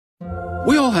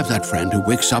We all have that friend who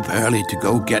wakes up early to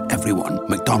go get everyone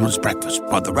McDonald's breakfast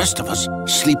while the rest of us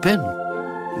sleep in.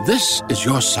 This is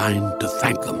your sign to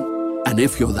thank them. And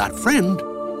if you're that friend,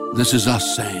 this is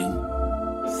us saying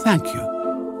thank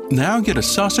you. Now get a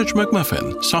sausage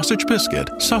McMuffin, sausage biscuit,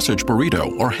 sausage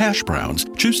burrito, or hash browns.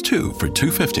 Choose 2 for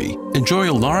 $2.50. Enjoy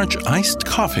a large iced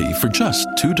coffee for just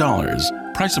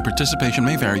 $2. Price and participation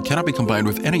may vary. Cannot be combined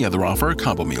with any other offer or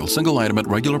combo meal. Single item at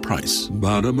regular price.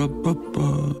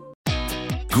 Ba-da-ba-ba-ba.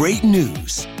 Great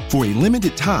news! For a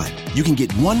limited time, you can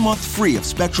get 1 month free of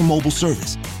Spectrum Mobile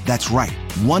service. That's right,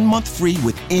 1 month free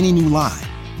with any new line.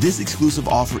 This exclusive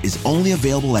offer is only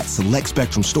available at select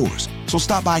Spectrum stores, so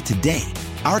stop by today.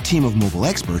 Our team of mobile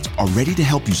experts are ready to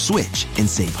help you switch and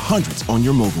save hundreds on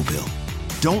your mobile bill.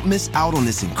 Don't miss out on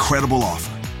this incredible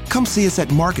offer. Come see us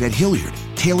at Market at Hilliard,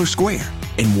 Taylor Square,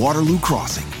 and Waterloo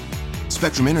Crossing.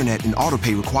 Spectrum Internet and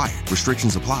autopay required.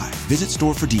 Restrictions apply. Visit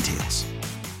store for details.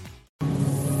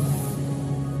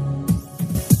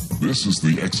 This is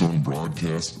the X-Zone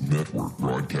Broadcast Network,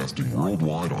 broadcasting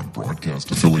worldwide on broadcast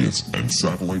affiliates and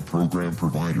satellite program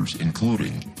providers,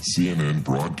 including CNN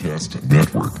Broadcast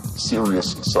Network,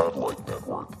 Sirius Satellite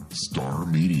Network, Star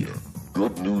Media,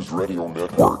 Good News Radio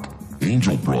Network,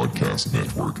 Angel Broadcast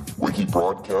Network, Wiki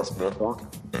Broadcast Network,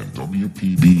 and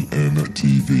WPBN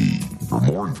TV. For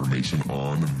more information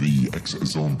on the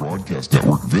X-Zone Broadcast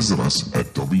Network, visit us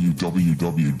at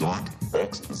www.xzbn.net.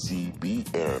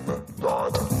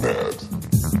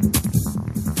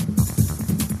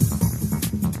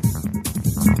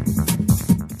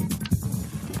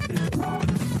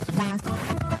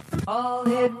 All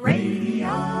Hit Radio.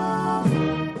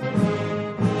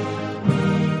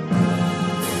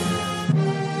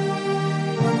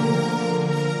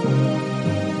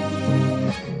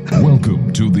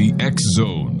 Welcome to the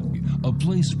X-Zone, a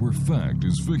place where fact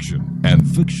is fiction and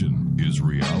fiction is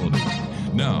reality.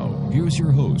 Now, here's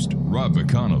your host, Rob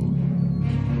McConnell.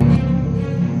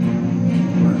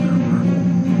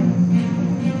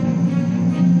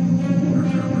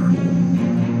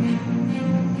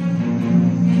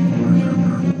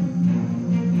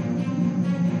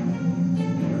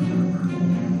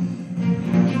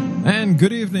 And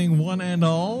good evening, one and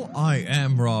all. I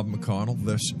am Rob McConnell.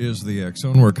 This is the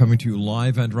X-Zone. We're coming to you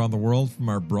live and around the world from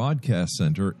our broadcast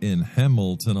center in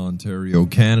Hamilton, Ontario,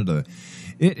 Canada.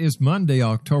 It is Monday,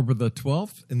 October the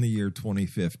 12th in the year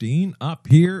 2015. Up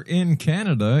here in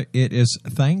Canada, it is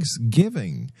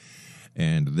Thanksgiving.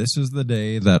 And this is the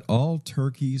day that all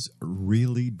turkeys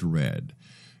really dread.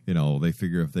 You know, they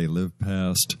figure if they live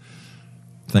past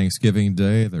Thanksgiving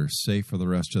Day, they're safe for the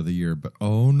rest of the year. But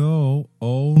oh no,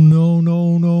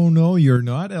 you're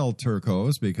not El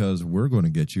Turcos, because we're going to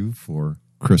get you for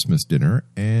Christmas dinner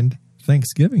and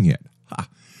Thanksgiving yet. Ha.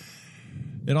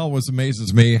 It always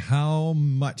amazes me how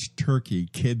much turkey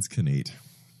kids can eat.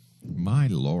 My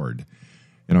Lord.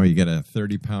 You know, you get a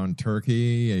 30-pound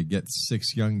turkey, you get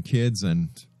 6 young kids, and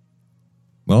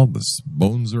well, the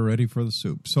bones are ready for the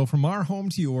soup. So from our home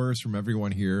to yours, from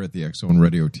everyone here at the X-Zone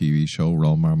Radio TV show,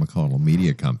 Relmar McConnell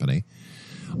Media Company,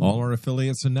 all our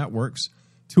affiliates and networks,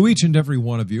 to each and every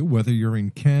one of you, whether you're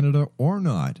in Canada or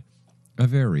not, a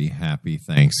very happy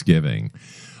Thanksgiving.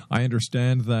 I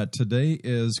understand that today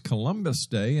is Columbus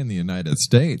Day in the United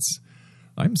States.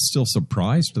 I'm still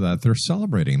surprised that they're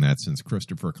celebrating that, since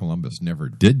Christopher Columbus never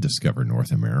did discover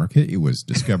North America. It was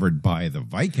discovered by the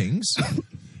Vikings,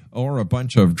 or a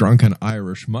bunch of drunken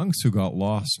Irish monks who got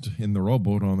lost in the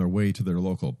rowboat on their way to their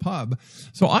local pub.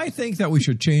 So I think that we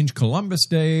should change Columbus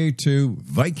Day to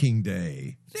Viking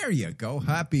Day. There you go.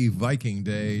 Happy Viking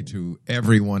Day to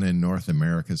everyone in North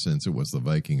America, since it was the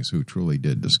Vikings who truly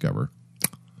did discover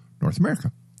North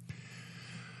America.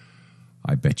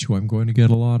 I bet you I'm going to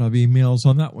get a lot of emails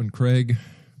on that one, Craig.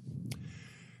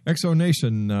 Exo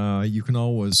Nation, you can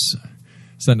always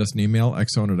send us an email,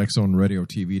 xzone at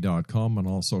xzoneradiotv.com, on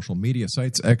all social media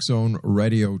sites, X-Zone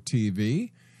Radio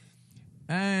TV.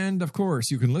 And, of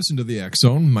course, you can listen to the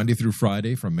X-Zone Monday through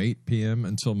Friday from 8 p.m.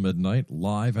 until midnight,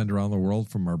 live and around the world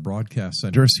from our broadcast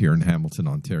centers here in Hamilton,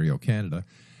 Ontario, Canada,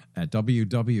 at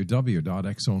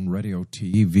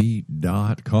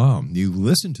www.xzoneradiotv.com. You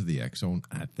listen to the X-Zone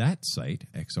at that site,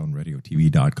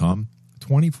 xzoneradiotv.com,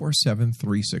 24/7,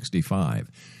 365.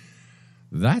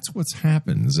 That's what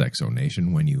happens, Exo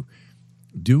Nation, when you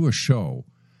do a show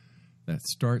that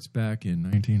starts back in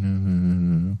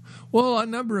a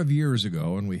number of years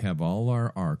ago, and we have all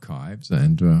our archives,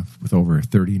 and with over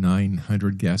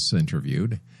 3,900 guests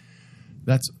interviewed.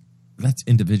 That's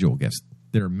individual guests.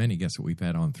 There are many guests that we've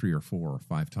had on 3 or 4 or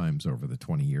 5 times over the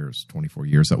 24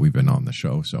 years that we've been on the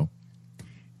show. So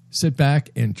sit back,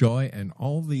 enjoy, and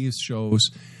all these shows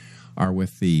are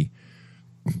with the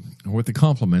with the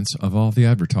compliments of all the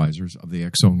advertisers of the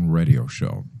X Zone radio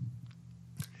show.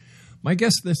 My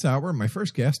guest this hour, my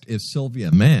first guest, is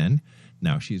Sylvia Mann.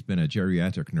 Now, she's been a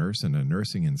geriatric nurse and a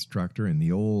nursing instructor in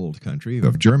the old country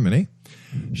of Germany.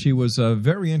 She was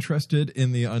very interested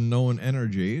in the unknown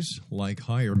energies, like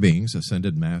higher beings,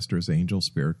 ascended masters, angels,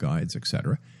 spirit guides,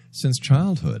 etc., since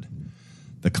childhood.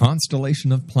 The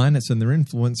constellation of planets and their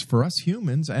influence for us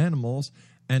humans, animals,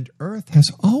 and Earth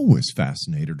has always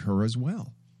fascinated her as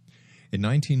well. In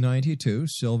 1992,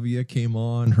 Sylvia came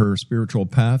on her spiritual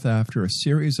path after a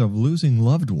series of losing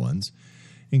loved ones,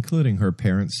 including her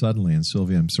parents suddenly. And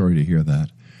Sylvia, I'm sorry to hear that.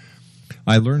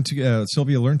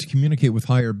 Sylvia learned to communicate with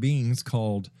higher beings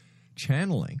called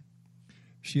channeling.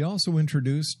 She was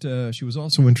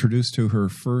also introduced to her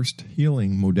first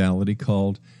healing modality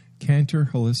called Cantor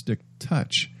Holistic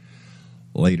Touch.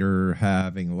 Later,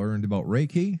 having learned about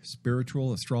Reiki,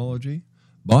 spiritual astrology,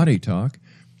 body talk,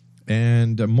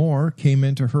 and more came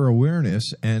into her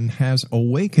awareness and has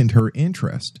awakened her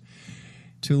interest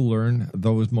to learn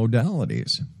those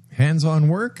modalities. Hands-on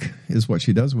work is what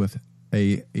she does with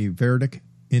a Vedic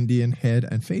Indian head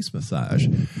and face massage.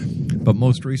 But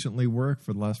most recently work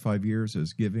for the last 5 years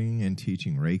is giving and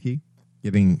teaching Reiki,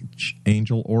 giving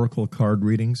angel oracle card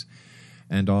readings,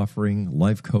 and offering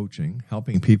life coaching,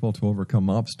 helping people to overcome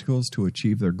obstacles to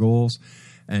achieve their goals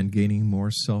and gaining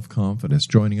more self-confidence.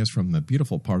 Joining us from the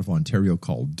beautiful part of Ontario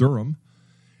called Durham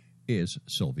is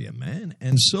Sylvia Mann.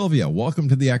 And Sylvia, welcome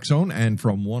to the X Zone, and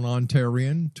from one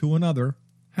Ontarian to another,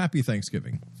 happy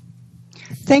Thanksgiving.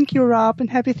 Thank you, Rob, and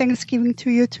happy Thanksgiving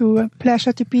to you too. A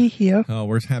pleasure to be here.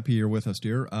 We're happy you're with us,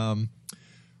 dear.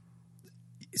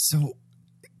 So,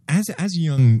 as a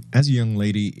young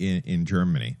lady in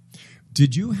Germany,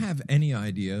 did you have any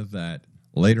idea that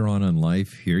later on in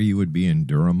life, here you would be in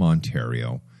Durham,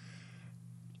 Ontario,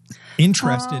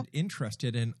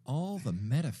 interested in all the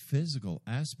metaphysical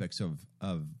aspects of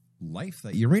life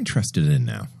that you're interested in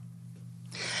now?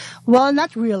 Well,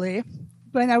 not really.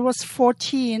 When I was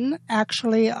 14,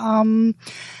 actually,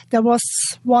 there was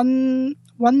one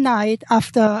night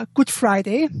after Good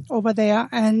Friday over there,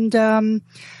 and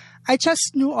I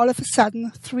just knew all of a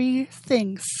sudden 3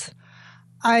 things.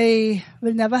 I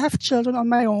will never have children on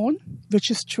my own, which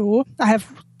is true. I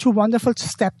have 2 wonderful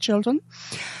stepchildren.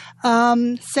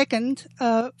 Second,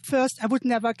 first, I would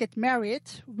never get married,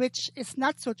 which is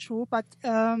not so true, but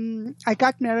I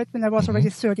got married when I was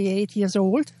already 38 years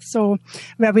old, so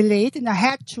very late, and I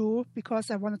had to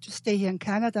because I wanted to stay here in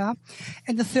Canada.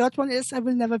 And the third one is I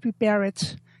will never be buried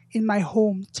in my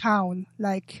hometown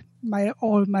like my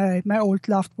old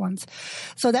loved ones.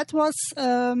 So that was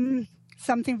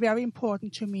something very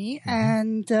important to me,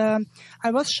 and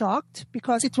I was shocked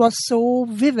because it was so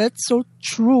vivid, so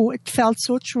true. It felt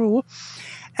so true,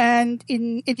 and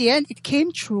in the end, it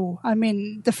came true. I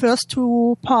mean, the first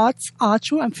 2 parts are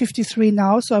true. I'm 53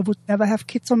 now, so I would never have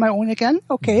kids on my own again.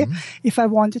 Okay, if I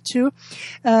wanted to.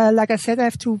 Like I said, I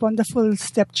have 2 wonderful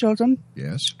stepchildren.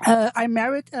 Yes. I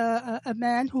married a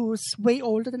man who's way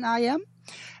older than I am.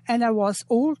 And I was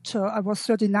older. I was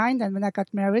 39 then when I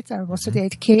got married. I was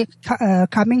 38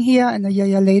 coming here, and a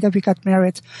year later we got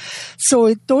married.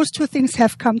 So those 2 things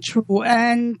have come true.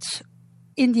 And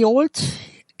in the old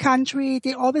country,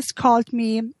 they always called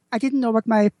me, I didn't know what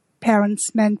my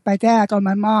parents meant by that, or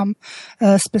my mom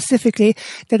specifically,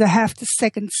 that I have the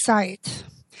second sight.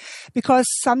 Because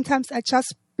sometimes I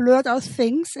just blurt out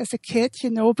things as a kid,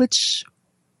 which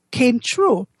came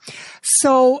true.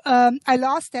 So I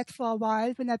lost that for a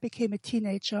while when I became a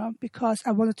teenager because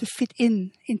I wanted to fit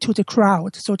into the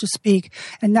crowd, so to speak,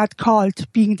 and not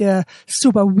called being the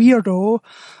super weirdo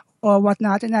or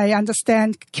whatnot. And I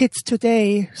understand kids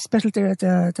today, especially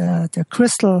the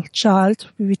crystal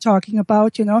child we were talking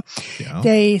about,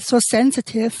 they so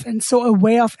sensitive and so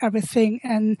aware of everything.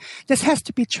 And this has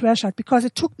to be treasured because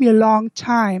it took me a long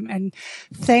time. And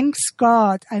thanks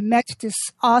God I met this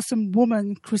awesome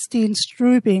woman, Christine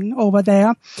Strübing, over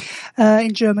there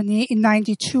in Germany in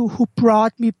 92, who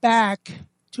brought me back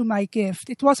to my gift.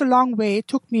 It was a long way. It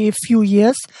took me a few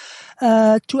years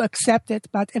to accept it,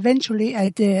 but eventually I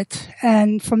did.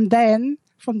 And from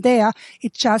there,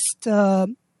 it just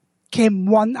came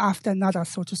one after another,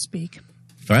 so to speak.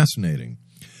 Fascinating.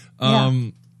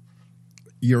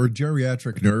 You're a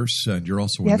geriatric nurse, and you're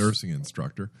also a nursing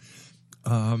instructor.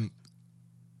 Being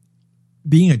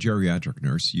a geriatric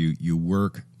nurse, you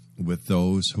work with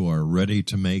those who are ready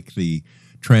to make the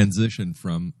transition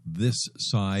from this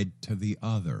side to the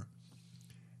other.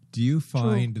 Do you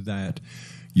find that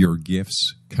your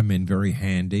gifts come in very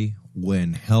handy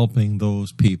when helping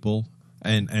those people?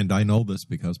 And I know this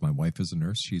because my wife is a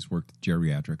nurse. She's worked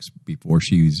geriatrics before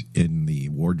she's in the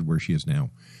ward where she is now.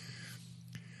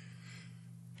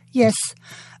 Yes,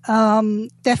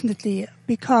 definitely,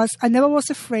 because I never was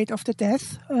afraid of the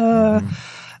death.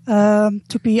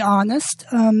 To be honest,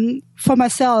 for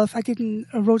myself, I didn't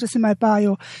wrote this in my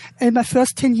bio. In my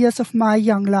first 10 years of my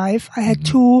young life, I had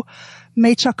 2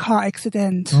 major car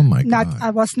accidents. Oh my God!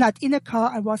 I was not in a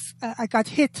car. I got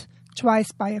hit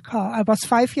twice by a car. I was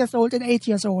 5 years old and 8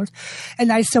 years old,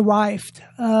 and I survived.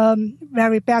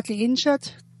 Very badly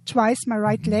injured. Twice my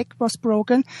right leg was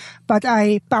broken, but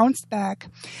I bounced back.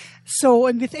 So,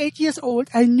 and with 8 years old,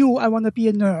 I knew I want to be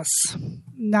a nurse.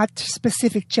 Not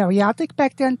specific geriatric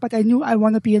back then, but I knew I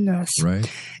want to be a nurse. Right.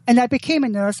 And I became a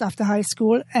nurse after high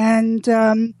school, and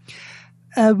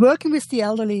working with the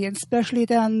elderly, and especially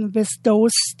then with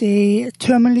those they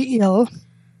terminally ill,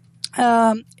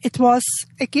 it was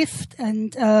a gift,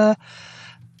 and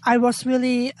I was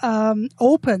really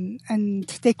open, and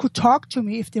they could talk to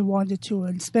me if they wanted to,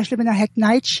 and especially when I had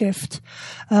night shift.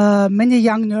 Many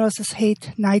young nurses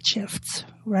hate night shifts,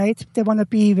 right? They want to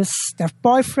be with their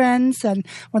boyfriends and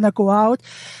want to go out.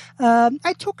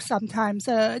 I took sometimes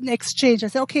an exchange. I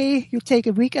said, okay, you take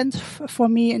a weekend for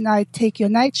me and I take your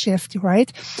night shift,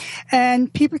 right?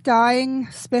 And people dying,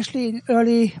 especially in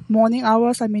early morning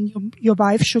hours. I mean, your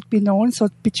wife should be known. So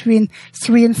between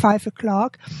 3 and 5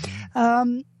 o'clock.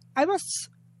 I was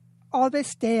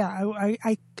always there.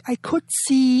 I could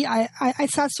see, I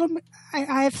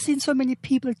have seen so many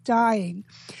people dying.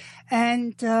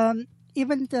 And,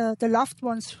 even the loved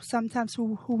ones sometimes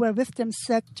who were with them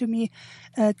said to me,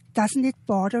 doesn't it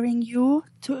bothering you?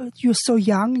 You're so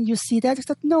young and you see that? I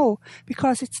said, no,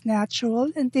 because it's natural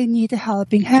and they need a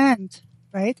helping hand,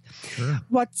 right? Sure.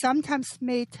 What sometimes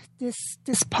made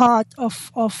this part of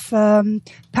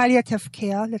palliative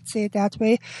care, let's say it that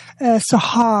way, so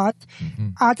hard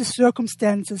are the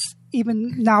circumstances.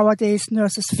 Even nowadays,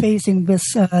 nurses facing with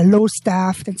low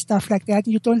staff and stuff like that.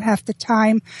 You don't have the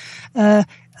time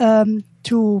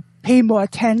to pay more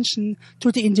attention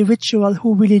to the individual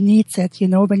who really needs it. You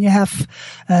know, when you have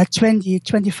 20,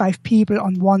 25 people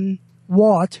on one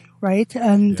ward, right?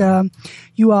 And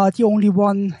you are the only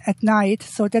one at night.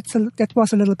 So that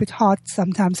was a little bit hard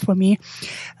sometimes for me.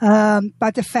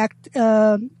 But the fact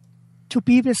to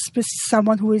be with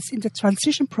someone who is in the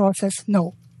transition process,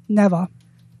 no, never.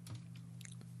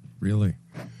 Really?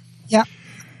 Yeah.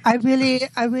 I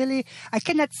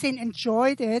cannot say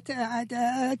enjoyed it.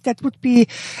 That would be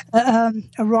a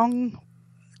wrong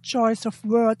choice of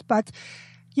word. But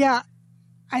yeah,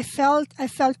 I felt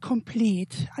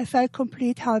complete. I felt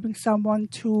complete helping someone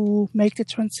to make the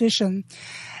transition.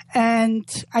 And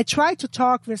I tried to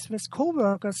talk with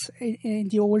coworkers in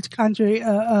the old country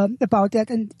about that.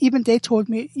 And even they told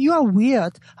me, you are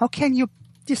weird. How can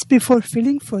this be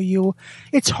fulfilling for you?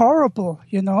 It's horrible,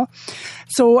 you know.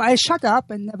 So I shut up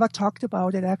and never talked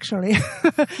about it, actually.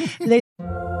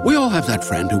 We all have that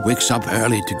friend who wakes up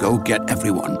early to go get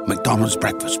everyone McDonald's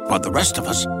breakfast, while the rest of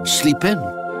us sleep in.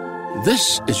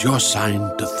 This is your sign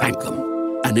to thank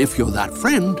them. And if you're that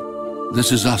friend,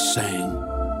 this is us saying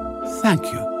thank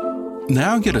you.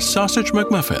 Now get a sausage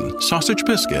McMuffin, sausage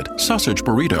biscuit, sausage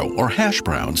burrito, or hash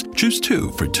browns. Choose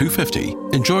 2 for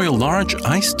 $2.50. Enjoy a large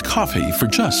iced coffee for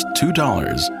just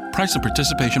 $2. Price and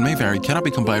participation may vary. Cannot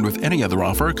be combined with any other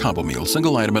offer or combo meal.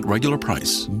 Single item at regular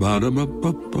price.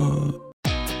 Ba-da-ba-ba-ba.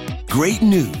 Great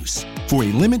news! For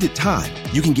a limited time,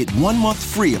 you can get 1 month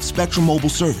free of Spectrum Mobile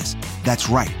service. That's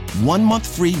right, 1 month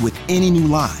free with any new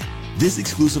line. This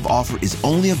exclusive offer is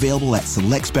only available at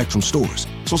select Spectrum stores.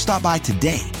 So stop by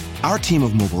today. Our team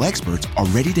of mobile experts are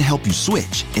ready to help you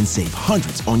switch and save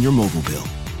hundreds on your mobile bill.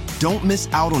 Don't miss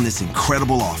out on this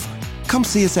incredible offer. Come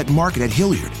see us at Market at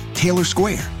Hilliard, Taylor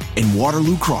Square, and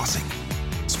Waterloo Crossing.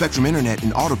 Spectrum Internet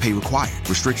and autopay required.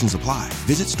 Restrictions apply.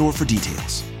 Visit store for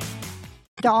details.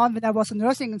 When I was a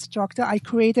nursing instructor, I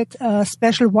created a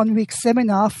special 1-week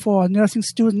seminar for nursing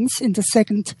students in the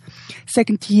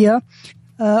second year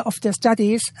of their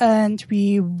studies, and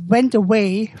we went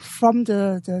away from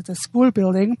the school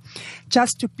building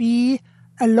just to be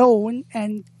alone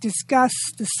and discuss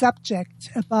the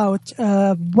subject about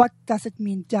what does it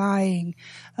mean dying,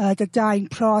 the dying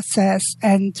process,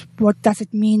 and what does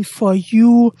it mean for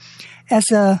you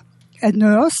as a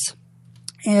nurse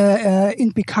in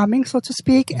becoming, so to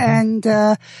speak, and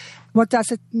what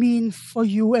does it mean for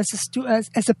you as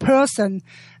a person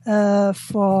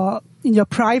for in your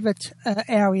private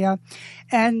area.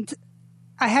 And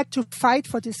I had to fight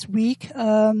for this week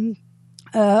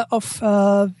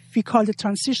we call it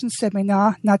transition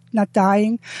seminar, not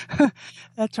dying,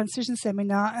 a transition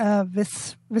seminar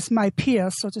with my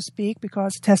peers, so to speak,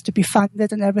 because it has to be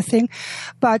funded and everything.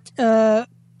 But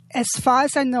as far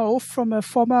as I know from a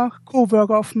former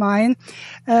co-worker of mine,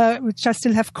 which I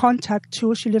still have contact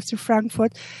to, she lives in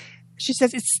Frankfurt, she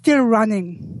says it's still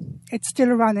running. It's still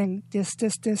running, this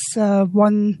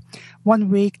 1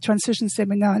 week transition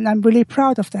seminar. And I'm really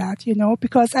proud of that,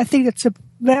 because I think it's a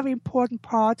very important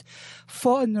part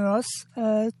for a nurse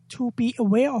to be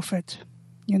aware of it,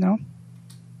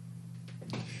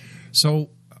 So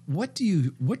what do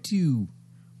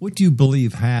you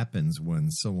believe happens when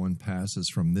someone passes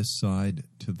from this side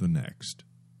to the next?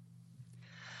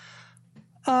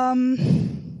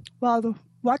 Well,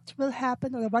 what will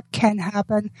happen or what can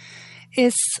happen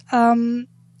is, and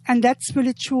that's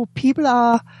really true, people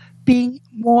are being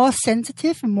more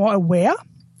sensitive and more aware,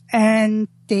 and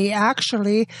they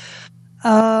actually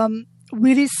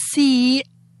really see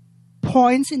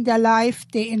points in their life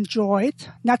they enjoyed,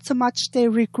 not so much they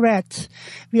regret.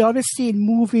 We always see in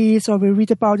movies or we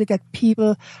read about it that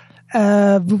people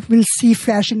will see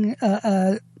flashing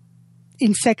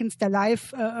in seconds their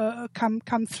life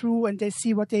come through and they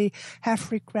see what they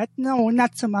have regret. No,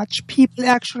 not so much. People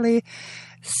actually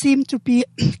seem to be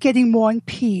getting more in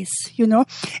peace,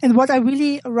 And what I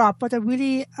really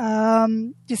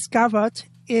discovered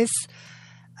is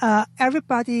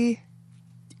everybody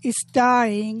is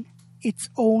dying its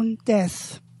own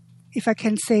death, if I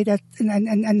can say that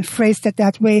and phrase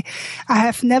that way. I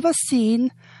have never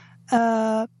seen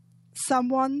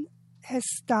someone has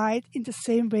died in the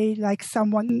same way like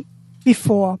someone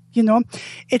before,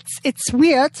 It's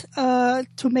weird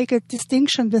to make a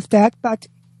distinction with that, but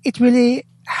it really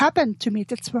happened to me.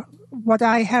 That's what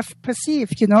I have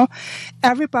perceived,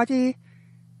 Everybody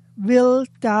will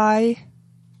die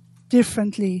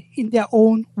differently in their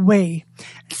own way.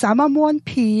 Some are more in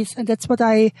peace, and that's what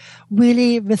I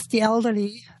really, with the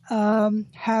elderly,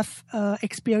 have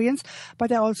experienced,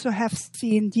 but I also have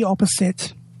seen the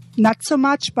opposite. Not so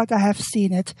much, but I have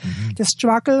seen it. Mm-hmm. The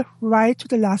struggle right to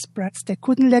the last breath. They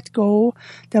couldn't let go.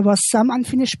 There was some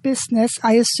unfinished business,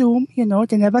 I assume,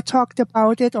 they never talked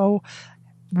about it or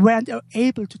weren't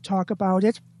able to talk about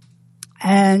it.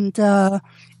 And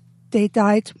they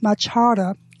died much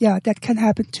harder. Yeah, that can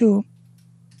happen too.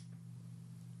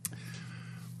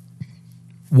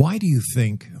 Why do you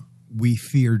think we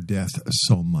fear death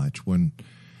so much when,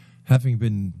 having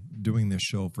been doing this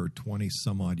show for 20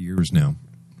 some odd years now,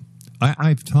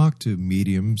 I've talked to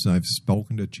mediums, I've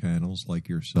spoken to channels like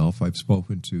yourself, I've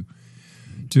spoken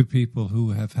to people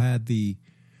who have had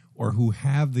who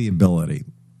have the ability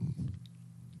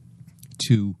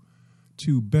to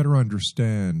better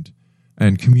understand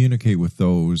and communicate with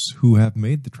those who have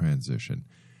made the transition.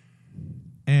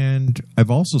 And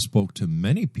I've also spoke to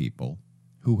many people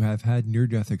who have had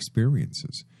near-death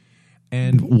experiences.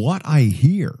 And what I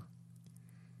hear,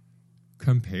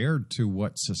 compared to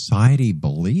what society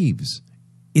believes,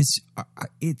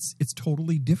 it's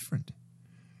totally different.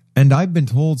 And I've been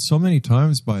told so many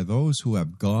times by those who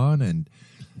have gone and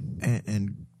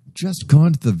just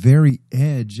gone to the very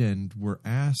edge and were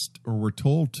asked or were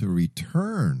told to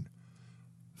return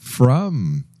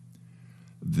from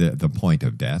the point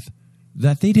of death,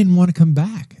 that they didn't want to come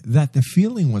back, that the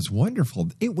feeling was wonderful.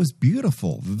 It was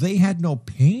beautiful. They had no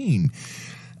pain.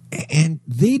 And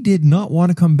they did not want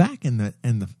to come back,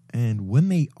 and when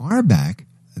they are back,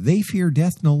 they fear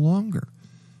death no longer.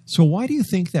 So why do you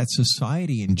think that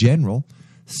society in general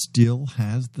still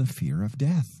has the fear of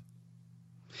death?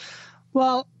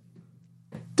 Well,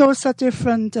 those are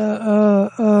different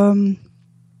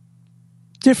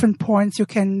points you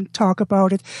can talk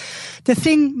about it. The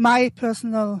thing, my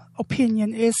personal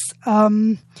opinion is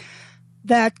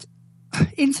that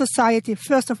in society,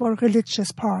 first of all,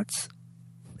 religious parts.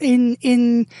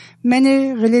 In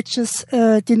many religious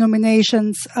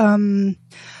denominations,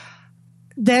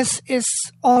 death is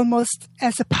almost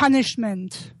as a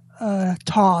punishment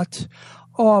taught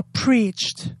or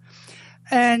preached.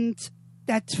 And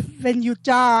that when you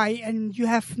die and you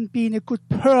haven't been a good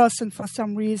person for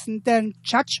some reason, then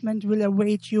judgment will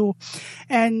await you.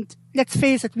 And let's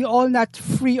face it, we're all not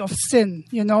free of sin,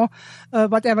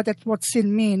 whatever what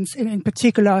sin means in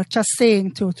particular, just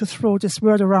saying to throw this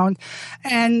word around.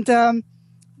 And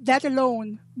that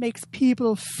alone makes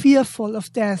people fearful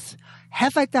of death.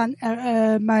 Have I done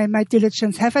my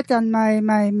diligence? Have I done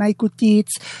my good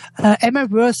deeds? Am I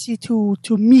worthy to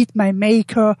meet my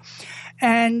maker?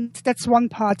 And that's one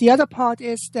part. The other part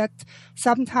is that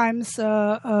sometimes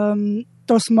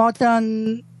those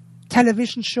modern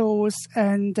television shows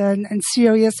and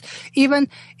series, even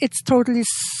it's totally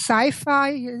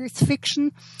sci-fi, it's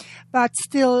fiction, but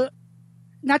still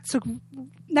not so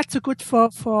good for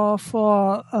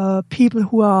people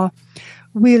who are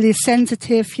really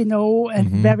sensitive, and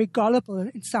very gullible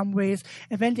in some ways.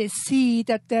 And when they see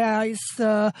that there is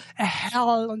a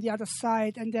hell on the other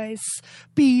side and there is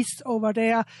beast over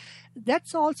there,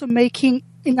 that's also making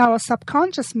in our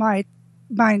subconscious mind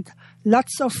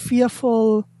lots of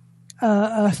fearful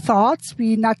thoughts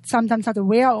we sometimes not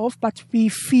aware of, but we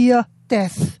fear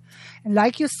death. And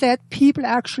like you said, people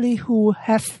actually who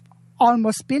have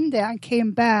almost been there and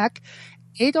came back,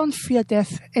 they don't fear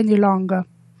death any longer.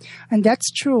 And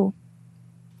that's true.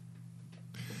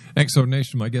 Exo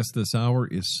Nation, my guest this hour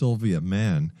is Sylvia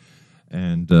Mann.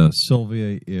 And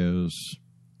Sylvia is,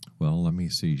 well, let me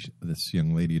see. This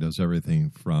young lady does everything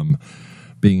from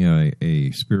being a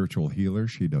spiritual healer.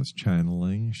 She does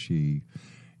channeling. She's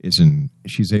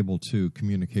able to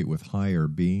communicate with higher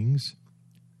beings,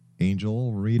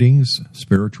 angel readings,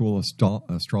 spiritual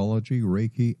astrology,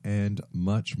 Reiki, and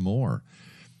much more.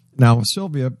 Now,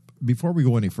 Sylvia, before we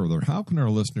go any further, how can our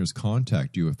listeners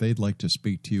contact you if they'd like to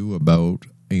speak to you about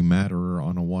a matter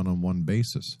on a one-on-one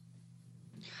basis?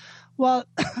 Well,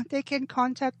 they can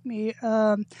contact me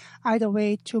either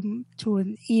way to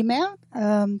an email.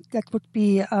 That would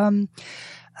be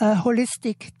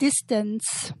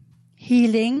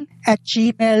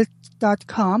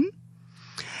holisticdistancehealing@gmail.com.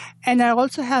 And I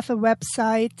also have a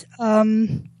website,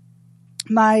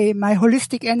 my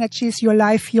holistic energies, your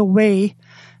life, your way.com,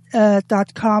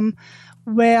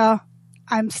 where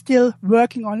I'm still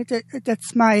working on it.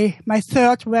 That's my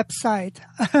third website.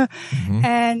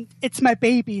 And it's my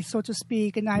baby, so to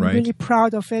speak. And I'm really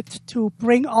proud of it to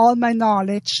bring all my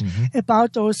knowledge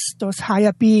about those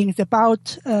higher beings,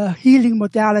 about healing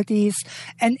modalities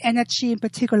and energy in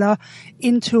particular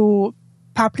into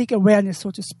public awareness, so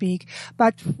to speak.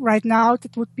 But right now,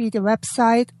 that would be the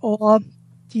website or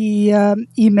the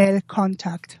email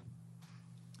contact.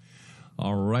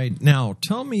 All right. Now,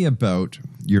 tell me about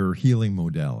your healing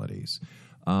modalities.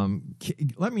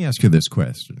 Let me ask you this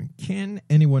question. Can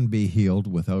anyone be healed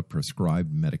without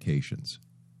prescribed medications?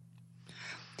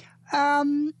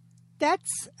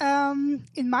 That's,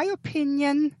 in my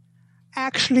opinion,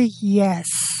 actually, yes.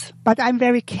 But I'm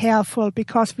very careful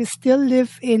because we still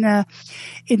live in a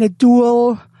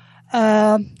dual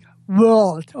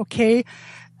world, okay?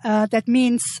 That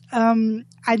means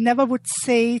I never would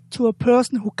say to a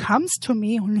person who comes to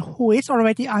me, who is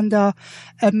already under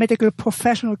medical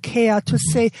professional care, to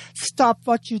say, stop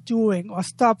what you're doing or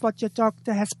stop what your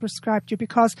doctor has prescribed you,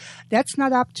 because that's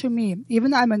not up to me.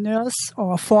 Even I'm a nurse,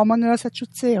 or a former nurse, I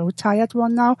should say, a retired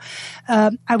one now.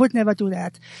 I would never do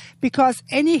that, because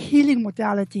any healing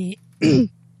modality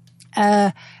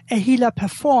a healer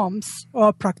performs, or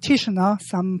a practitioner,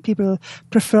 some people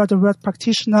prefer the word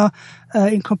practitioner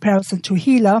in comparison to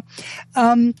healer,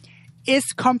 is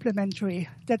complementary.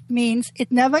 That means it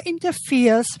never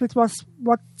interferes with what's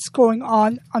going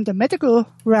on the medical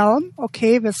realm,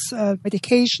 okay, with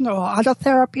medication or other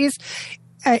therapies.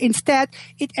 Instead,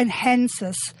 it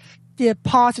enhances the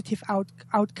positive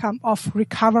outcome of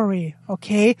recovery,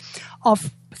 okay,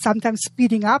 of sometimes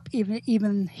speeding up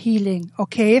even healing,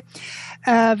 okay.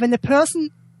 When a person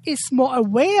is more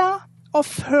aware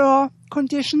of her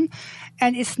condition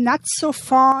and is not so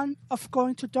fond of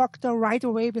going to doctor right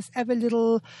away with every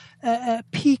little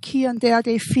peak here and there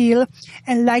they feel,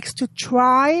 and likes to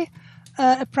try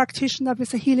a practitioner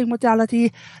with a healing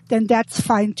modality, then that's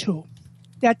fine too.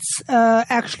 That's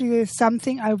actually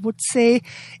something I would say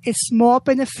is more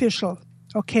beneficial,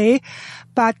 okay?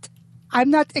 But I'm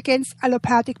not against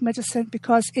allopathic medicine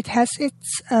because it has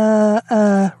its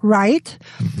right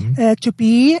to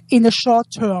be in the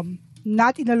short term,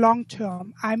 not in the long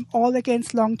term. I'm all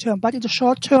against long term, but in the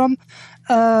short term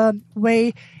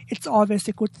way, it's always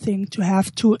a good thing to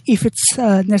have to, if it's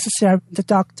necessary, the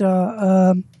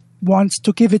doctor wants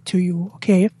to give it to you,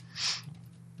 okay?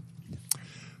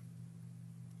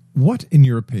 What, in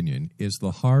your opinion, is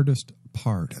the hardest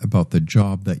part about the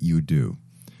job that you do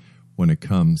when it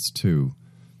comes to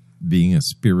being a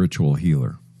spiritual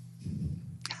healer?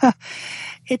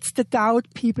 It's the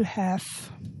doubt people have.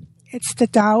 It's the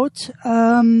doubt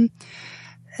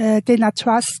they not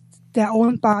trust their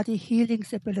own body healing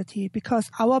ability,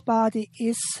 because our body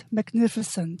is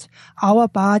magnificent. Our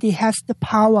body has the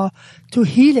power to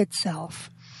heal itself.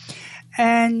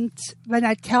 And when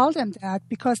I tell them that,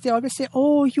 because they always say,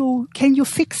 can you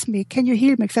fix me? Can you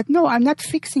heal me? I said, no, I'm not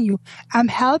fixing you. I'm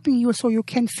helping you so you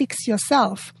can fix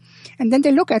yourself. And then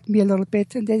they look at me a little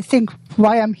bit and they think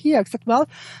why I'm here. I said, well,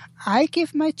 I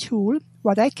give my tool,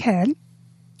 what I can,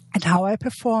 and how I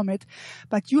perform it,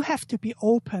 but you have to be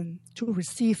open to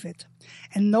receive it.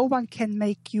 And no one can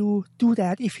make you do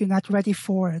that if you're not ready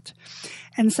for it.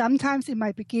 And sometimes in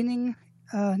my beginning,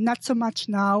 not so much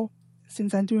now,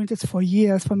 since I'm doing this for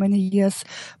many years.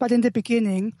 But in the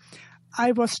beginning,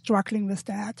 I was struggling with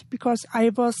that because I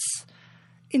was,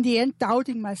 in the end,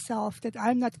 doubting myself that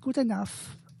I'm not good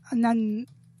enough. And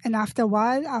after a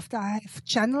while, after I've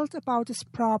channeled about this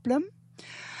problem,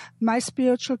 my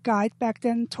spiritual guide back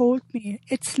then told me,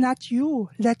 it's not you,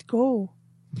 let go.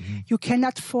 Mm-hmm. You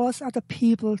cannot force other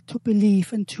people to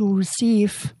believe and to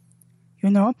receive,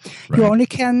 Right. You only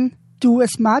can do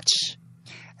as much,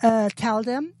 tell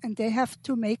them, and they have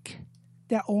to make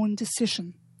their own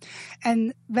decision.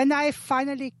 And when I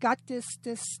finally got this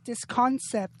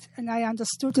concept and I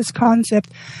understood this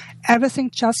concept, everything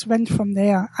just went from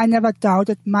there. I never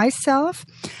doubted myself.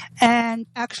 And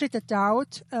actually the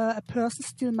doubt a person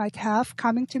still might have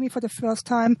coming to me for the first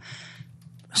time,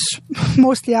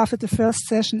 mostly after the first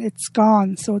session, it's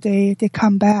gone. So they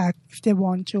come back if they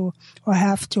want to or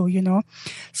have to,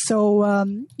 So,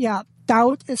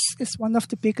 doubt is one of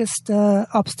the biggest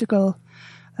obstacle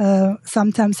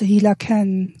sometimes a healer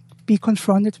can be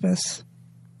confronted with.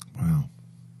 Wow.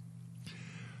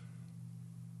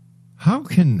 How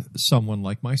can someone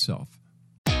like myself?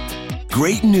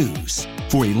 Great news.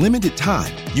 For a limited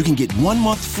time, you can get 1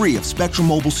 month free of Spectrum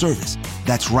Mobile service.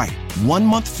 That's right, 1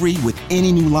 month free with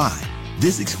any new line.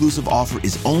 This exclusive offer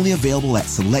is only available at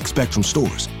select Spectrum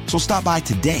stores, so stop by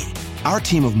today. Our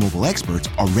team of mobile experts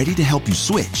are ready to help you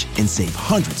switch and save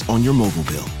hundreds on your mobile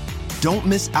bill. Don't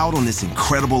miss out on this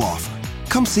incredible offer.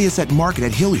 Come see us at Market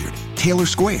at Hilliard, Taylor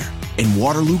Square, and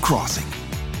Waterloo Crossing.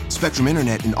 Spectrum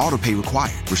Internet and autopay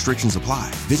required. Restrictions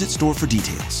apply. Visit store for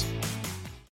details.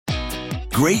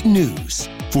 Great news.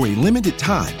 For a limited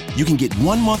time, you can get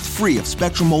 1 month free of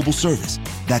Spectrum Mobile service.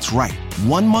 That's right,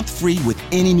 1 month free with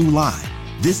any new line.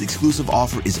 This exclusive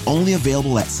offer is only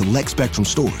available at select Spectrum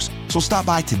stores, so stop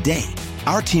by today.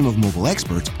 Our team of mobile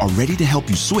experts are ready to help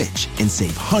you switch and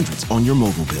save hundreds on your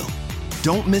mobile bill.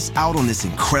 Don't miss out on this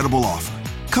incredible offer.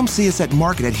 Come see us at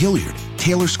Market at Hilliard,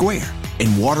 Taylor Square,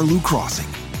 and Waterloo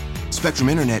Crossing. Spectrum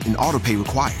Internet and autopay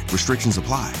required. Restrictions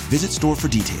apply. Visit store for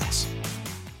details.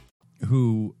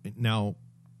 Who now?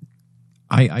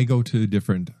 I go to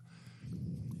different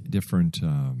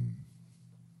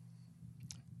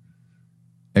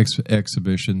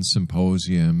exhibitions,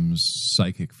 symposiums,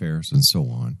 psychic fairs, and so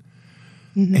on.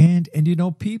 Mm-hmm. And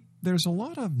there's a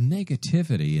lot of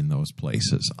negativity in those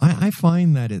places. I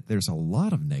find that there's a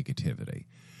lot of negativity.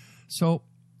 So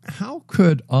how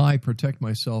could I protect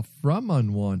myself from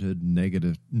unwanted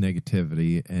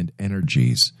negativity and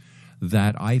energies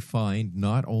that I find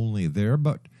not only there,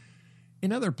 but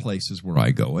in other places where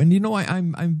I go? And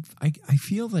I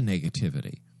feel the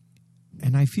negativity,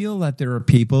 and I feel that there are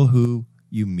people who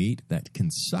you meet that can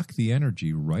suck the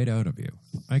energy right out of you.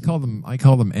 I call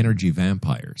them energy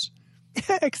vampires.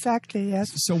 Exactly.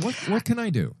 Yes. So what can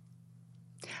I do?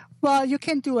 Well, you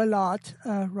can do a lot,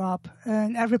 Rob,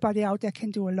 and everybody out there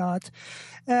can do a lot.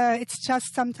 It's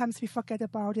just sometimes we forget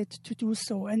about it to do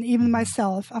so. And even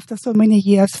myself, after so many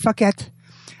years, forget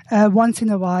once in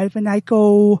a while when I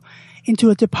go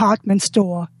into a department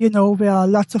store, where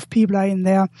lots of people are in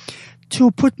there,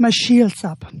 to put my shields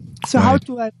up. So How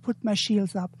do I put my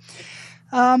shields up?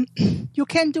 You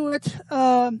can do it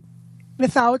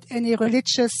without any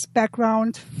religious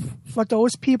background. For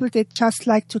those people that just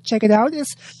like to check it out,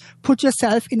 is put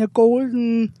yourself in a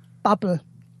golden bubble.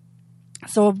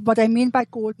 So what I mean by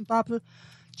golden bubble,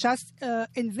 just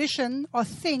envision or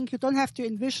think. You don't have to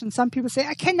envision. Some people say,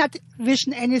 I cannot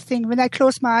envision anything. When I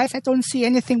close my eyes, I don't see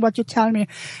anything what you tell me.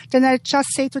 Then I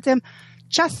just say to them,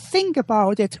 just think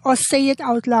about it or say it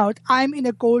out loud. I'm in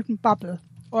a golden bubble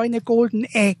or in a golden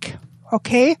egg.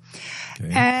 Okay?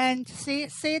 And say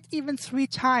it even 3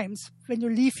 times when you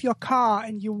leave your car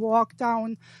and you walk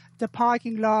down the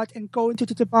parking lot and go into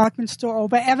the department store or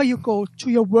wherever you go, to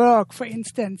your work, for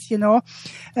instance, and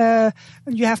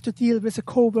you have to deal with a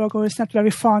coworker who is not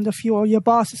very fond of you, or your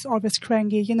boss is always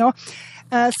cranky,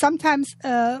 Sometimes,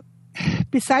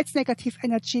 besides negative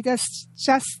energy, there's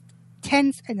just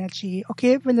tense energy,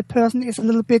 okay? When the person is a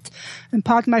little bit, and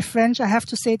pardon my French, I have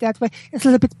to say that way, is a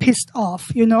little bit pissed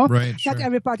off, Right, sure. Not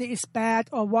everybody is bad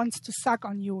or wants to suck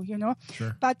on you,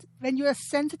 Sure. But when you're a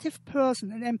sensitive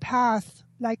person, an empath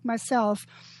like myself,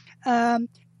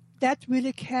 that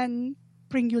really can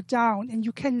bring you down, and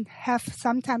you can have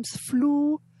sometimes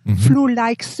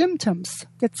flu-like symptoms.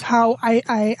 That's how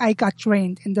I got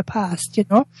trained in the past,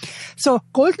 So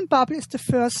golden bubble is the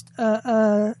first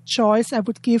choice I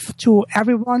would give to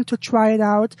everyone to try it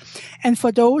out. And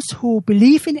for those who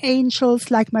believe in angels,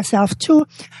 like myself too,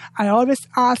 I always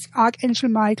ask Archangel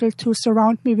Michael to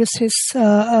surround me with his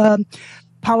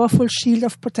powerful shield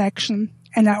of protection.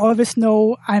 And I always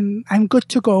know I'm good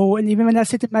to go. And even when I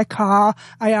sit in my car,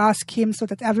 I ask him so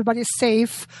that everybody's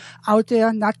safe out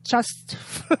there, not just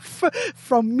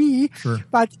from me,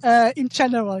 but in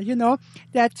general,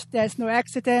 that there's no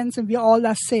accidents and we all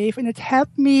are safe. And it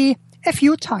helped me a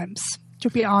few times, to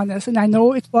be honest. And I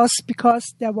know it was because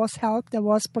there was help, there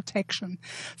was protection.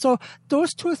 So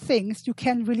those two things you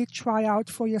can really try out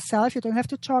for yourself. You don't have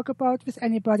to talk about with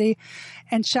anybody,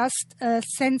 and just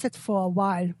sense it for a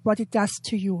while, what it does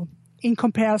to you in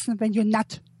comparison when you're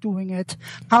not doing it.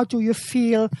 How do you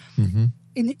feel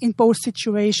in both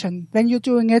situations, when you're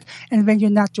doing it and when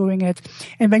you're not doing it?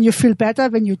 And when you feel better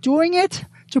when you're doing it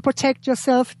to protect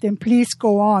yourself, then please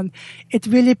go on. It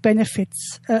really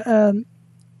benefits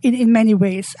in many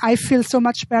ways. I feel so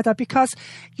much better because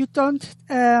you don't,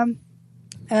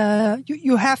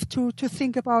 you have to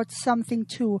think about something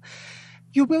too.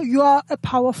 You are a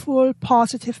powerful,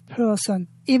 positive person,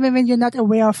 even when you're not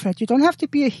aware of it. You don't have to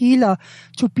be a healer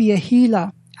to be a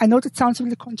healer. I know that sounds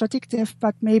really contradictory,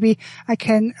 but maybe I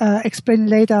can explain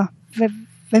later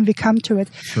when we come to it.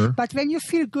 Sure. But when you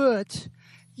feel good,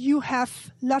 you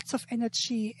have lots of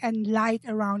energy and light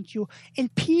around you.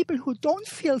 And people who don't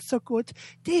feel so good,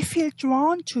 they feel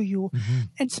drawn to you.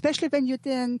 And especially when you're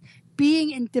then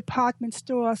being in department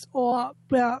stores or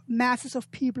where masses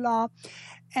of people are.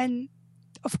 And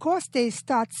of course, they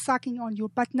start sucking on you,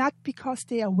 but not because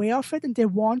they're aware of it and they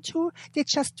want to. They're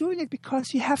just doing it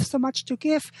because you have so much to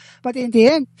give. But in the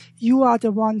end, you are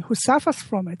the one who suffers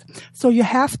from it. So you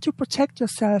have to protect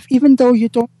yourself, even though you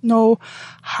don't know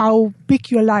how big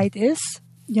your light is.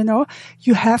 You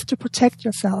have to protect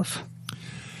yourself.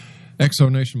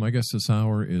 XO Nation, my guest this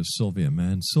hour is Sylvia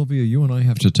Mann. Sylvia, you and I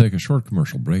have to take a short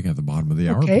commercial break at the bottom of the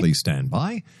hour. Okay. Please stand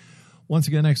by. Once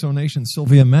again, XO Nation,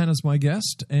 Sylvia Mann is my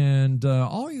guest, and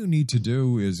all you need to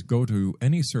do is go to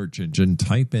any search engine,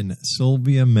 type in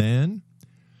Sylvia Mann,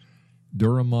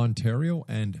 Durham, Ontario,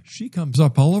 and she comes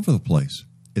up all over the place.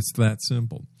 It's that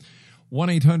simple.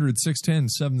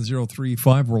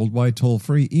 1-800-610-7035, worldwide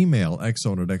toll-free. Email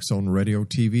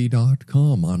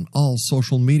xzone@xzoneradiotv.com. On all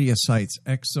social media sites,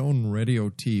 Xzone Radio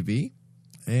TV,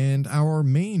 and our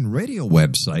main radio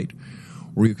website,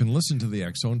 where you can listen to the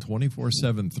X-Zone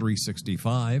 24/7,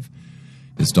 365,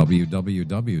 is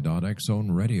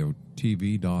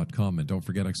www.xzoneradiotv.com. And don't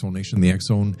forget, X-Zone Nation, the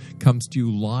X-Zone comes to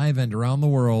you live and around the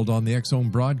world on the X-Zone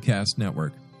Broadcast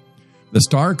Network, the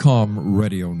Starcom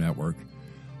Radio Network,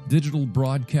 Digital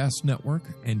Broadcast Network,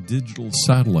 and Digital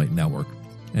Satellite Network.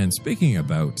 And speaking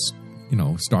about,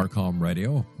 Starcom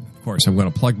Radio, of course, I'm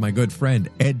going to plug my good friend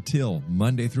Ed Till,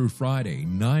 Monday through Friday,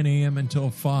 9 a.m. until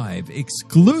 5,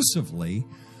 exclusively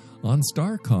on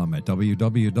Starcom at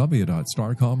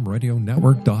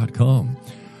www.starcomradionetwork.com.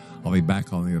 I'll be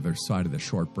back on the other side of the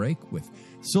short break with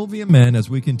Sylvia Mann as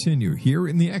we continue here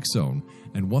in the X-Zone.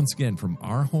 And once again, from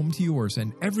our home to yours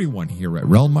and everyone here at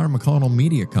Relmar McConnell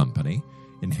Media Company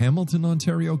in Hamilton,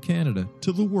 Ontario, Canada,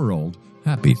 to the world,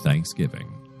 happy Thanksgiving.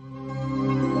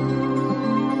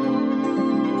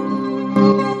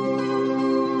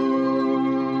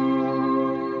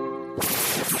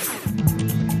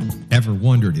 Ever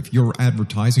wondered if your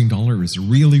advertising dollar is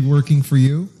really working for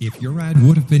you? If your ad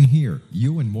would have been here,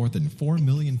 you and more than 4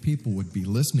 million people would be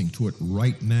listening to it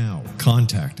right now.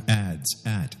 Contact ads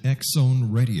at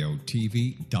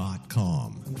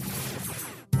xzoneradiotv.com.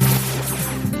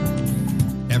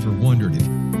 Ever wondered if...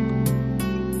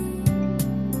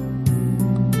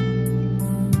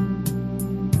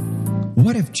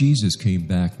 What if Jesus came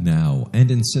back now and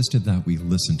insisted that we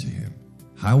listen to him?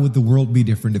 How would the world be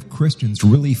different if Christians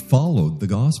really followed the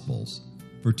Gospels?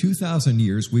 For 2,000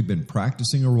 years, we've been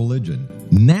practicing a religion.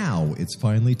 Now it's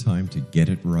finally time to get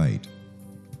it right.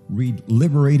 Read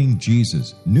Liberating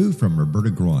Jesus, new from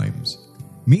Roberta Grimes.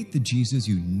 Meet the Jesus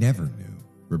you never knew.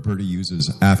 Roberta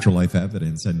uses afterlife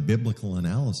evidence and biblical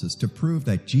analysis to prove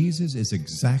that Jesus is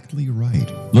exactly right.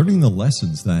 Learning the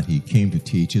lessons that he came to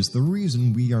teach is the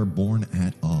reason we are born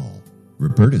at all.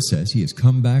 Roberta says he has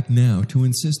come back now to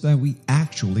insist that we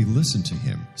actually listen to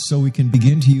him so we can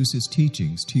begin to use his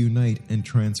teachings to unite and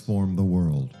transform the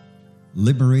world.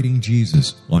 Liberating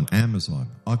Jesus on Amazon,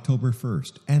 October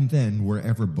 1st, and then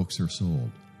wherever books are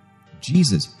sold.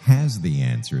 Jesus has the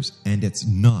answers, and it's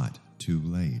not too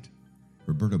late.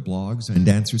 Roberta blogs and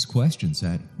answers questions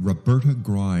at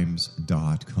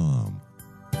robertagrimes.com.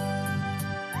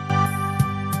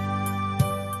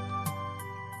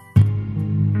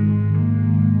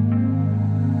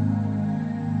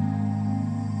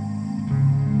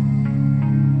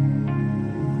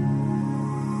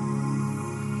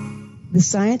 The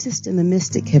scientist and the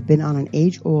mystic have been on an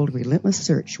age-old, relentless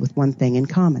search with one thing in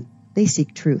common. They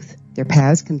seek truth. Their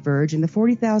paths converge in the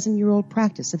 40,000-year-old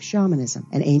practice of shamanism,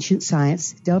 an ancient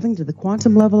science delving to the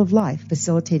quantum level of life,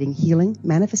 facilitating healing,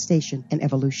 manifestation, and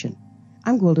evolution.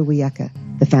 I'm Gwilda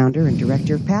Wiyaka, the founder and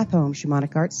director of Path Home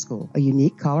Shamanic Arts School, a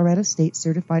unique Colorado State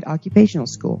certified occupational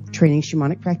school training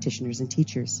shamanic practitioners and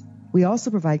teachers. We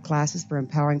also provide classes for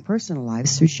empowering personal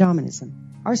lives through shamanism.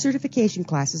 Our certification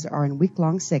classes are in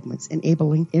week-long segments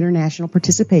enabling international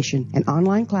participation, and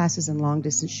online classes and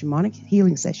long-distance shamanic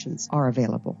healing sessions are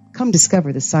available. Come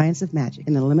discover the science of magic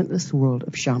in the limitless world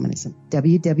of shamanism.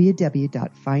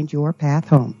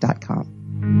 www.findyourpathhome.com.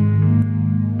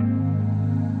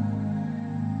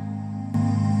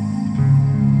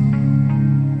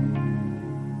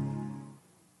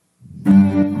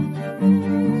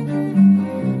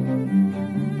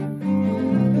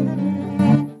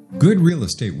 Good real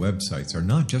estate websites are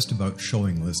not just about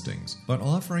showing listings, but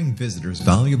offering visitors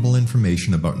valuable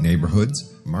information about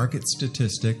neighborhoods, market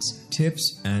statistics,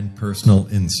 tips, and personal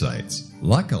insights.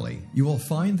 Luckily, you will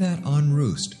find that on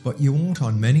Roost, but you won't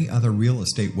on many other real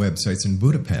estate websites in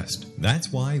Budapest.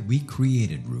 That's why we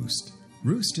created Roost.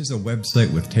 Roost is a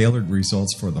website with tailored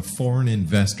results for the foreign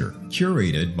investor,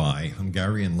 curated by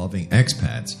Hungarian-loving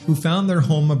expats who found their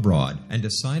home abroad and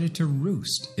decided to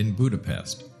roost in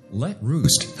Budapest. Let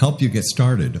Roost help you get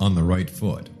started on the right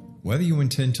foot. Whether you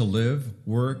intend to live,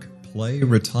 work, play,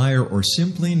 retire, or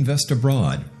simply invest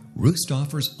abroad, Roost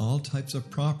offers all types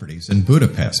of properties in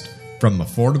Budapest, from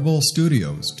affordable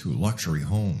studios to luxury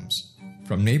homes.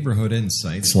 From neighborhood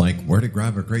insights like where to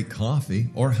grab a great coffee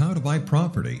or how to buy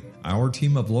property, our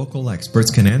team of local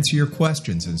experts can answer your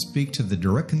questions and speak to the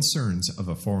direct concerns of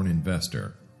a foreign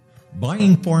investor.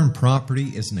 Buying foreign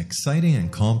property is an exciting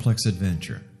and complex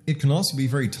adventure. It can also be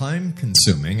very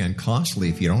time-consuming and costly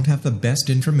if you don't have the best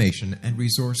information and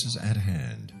resources at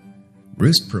hand.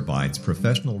 Roost provides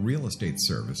professional real estate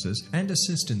services and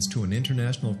assistance to an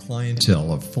international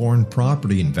clientele of foreign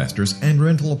property investors and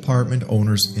rental apartment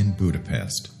owners in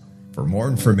Budapest. For more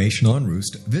information on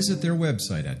Roost, visit their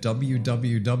website at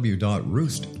www.roost.co.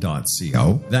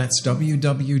 That's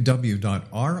www.rooste.co.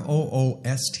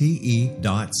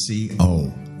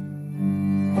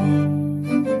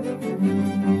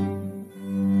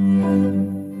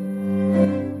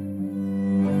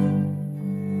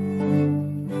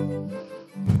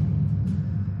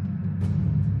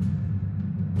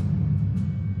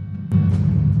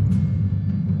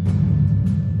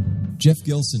 Jeff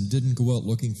Gilson didn't go out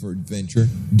looking for adventure,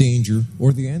 danger,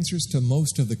 or the answers to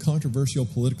most of the controversial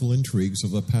political intrigues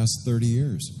of the past 30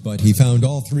 years. But he found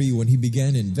all three when he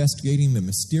began investigating the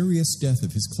mysterious death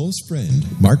of his close friend,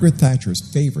 Margaret Thatcher's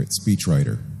favorite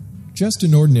speechwriter. Just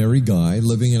an ordinary guy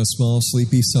living in a small,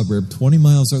 sleepy suburb 20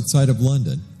 miles outside of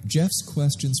London, Jeff's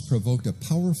questions provoked a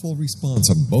powerful response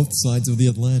on both sides of the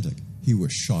Atlantic. He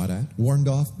was shot at, warned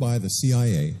off by the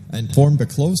CIA, and formed a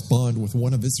close bond with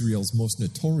one of Israel's most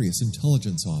notorious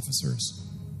intelligence officers.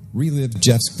 Relive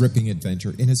Jeff's gripping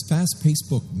adventure in his fast-paced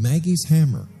book, Maggie's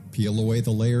Hammer. Peel away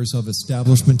the layers of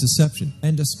establishment deception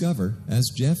and discover, as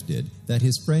Jeff did, that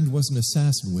his friend was an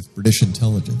assassin with British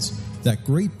intelligence, that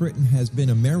Great Britain has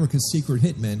been America's secret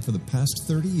hitman for the past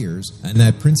 30 years, and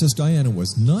that Princess Diana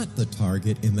was not the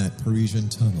target in that Parisian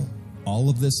tunnel.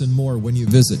 All of this and more when you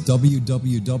visit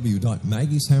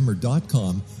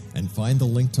www.maggieshammer.com and find the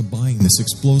link to buying this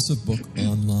explosive book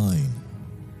online.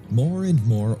 More and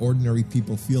more ordinary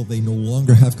people feel they no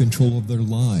longer have control of their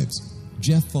lives.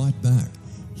 Jeff fought back.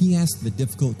 He asked the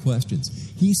difficult questions.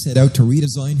 He set out to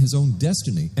redesign his own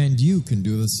destiny, and you can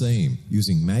do the same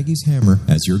using Maggie's Hammer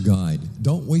as your guide.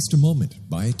 Don't waste a moment.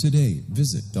 Buy it today.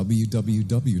 Visit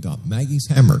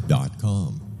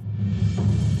www.maggieshammer.com.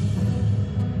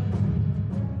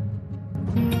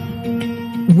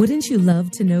 Wouldn't you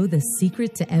love to know the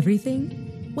secret to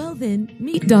everything? Well then,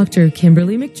 meet Dr.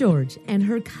 Kimberly McGeorge and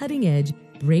her cutting-edge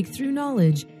breakthrough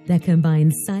knowledge that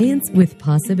combines science with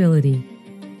possibility.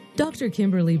 Dr.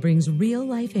 Kimberly brings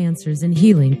real-life answers and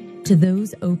healing to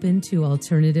those open to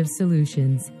alternative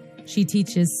solutions. She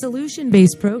teaches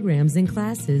solution-based programs and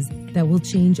classes that will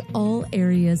change all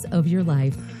areas of your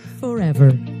life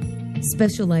forever.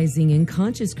 Specializing in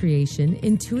conscious creation,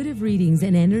 intuitive readings,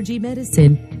 and energy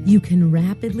medicine, you can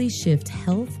rapidly shift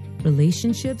health,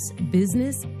 relationships,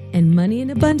 business, and money and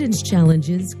abundance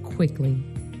challenges quickly.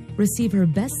 Receive her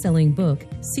best-selling book,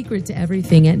 Secret to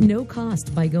Everything, at no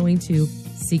cost by going to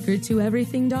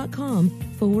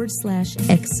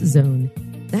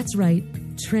secrettoeverything.com/XZone. That's right,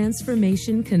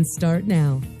 transformation can start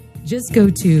now. Just go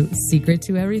to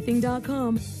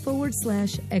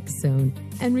secrettoeverything.com/XZone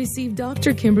and receive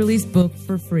Dr. Kimberly's book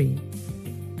for free.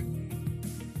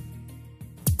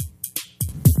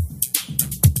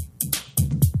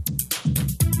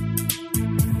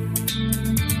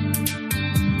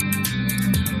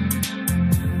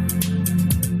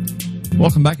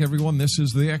 Welcome back, everyone. This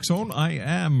is the X Zone. I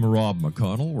am Rob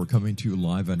McConnell. We're coming to you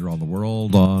live and around the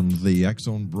world on the X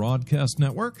Zone Broadcast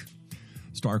Network,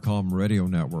 Starcom Radio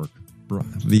Network,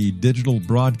 the Digital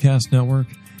Broadcast Network,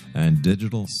 and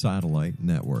Digital Satellite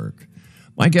Network.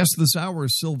 My guest this hour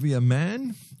is Sylvia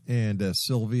Mann. And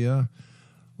Sylvia,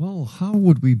 well, how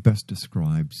would we best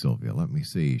describe Sylvia? Let me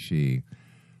see. She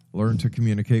learned to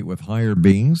communicate with higher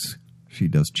beings. She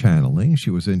does channeling. She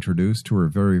was introduced to her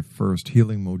very first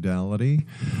healing modality.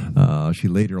 She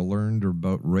later learned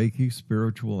about Reiki,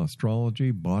 spiritual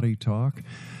astrology, body talk,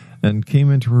 and came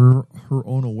into her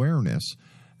own awareness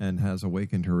and has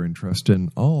awakened her interest in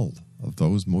all of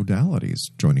those modalities.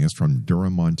 Joining us from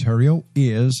Durham, Ontario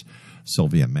is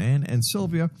Sylvia Mann. And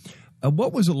Sylvia,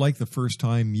 what was it like the first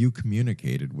time you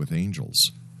communicated with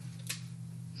angels?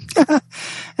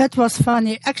 That was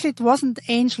funny. Actually, it wasn't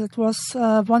Angel. It was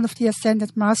one of the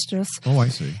Ascended Masters. Oh, I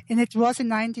see. And it was in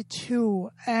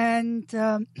 92. And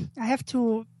I have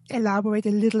to elaborate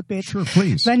a little bit. Sure,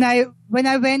 please. When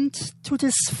I went to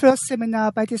this first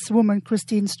seminar by this woman,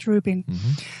 Christine Strubing,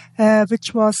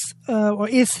 which was, or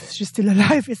is, she's still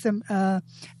alive, is a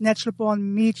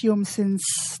natural-born medium since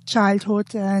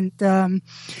childhood. And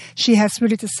she has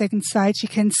really the second sight. She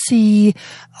can see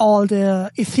all the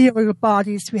ethereal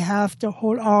bodies we have, the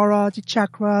whole aura, the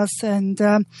chakras,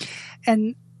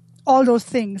 and all those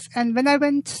things. And when I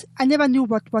went, I never knew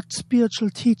what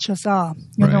spiritual teachers are,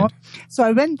 you know. So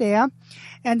I went there,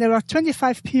 and there were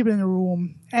 25 people in the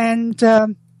room. And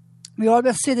we all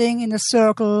were sitting in a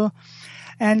circle,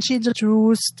 and she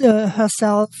introduced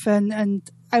herself. And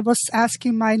I was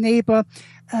asking my neighbor,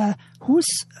 who's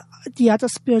the other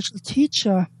spiritual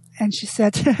teacher? And she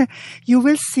said, you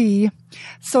will see.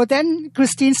 So then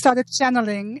Christine started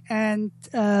channeling and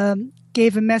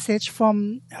gave a message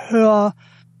from her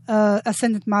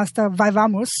Ascended Master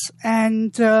Vaivamus,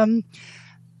 and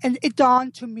it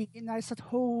dawned to me, and I said,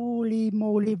 "Holy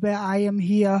moly, where I am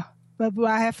here,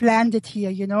 where I have landed here,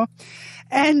 you know."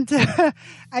 And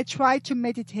I tried to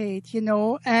meditate, you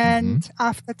know, and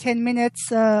after 10 minutes,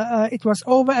 it was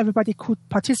over. Everybody could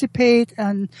participate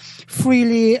and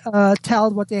freely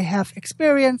tell what they have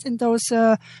experienced in those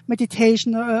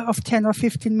meditation of 10 or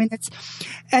 15 minutes.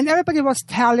 And everybody was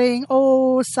telling,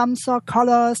 oh, some saw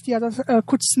colors, the others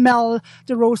could smell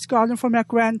the rose garden from their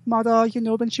grandmother, you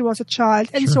know, when she was a child,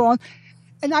 and so on.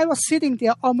 And I was sitting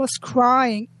there almost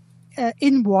crying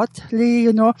inwardly,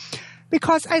 you know,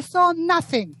 because I saw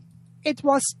nothing. It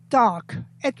was dark.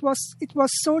 It was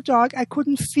so dark. I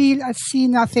couldn't feel. I see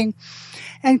nothing.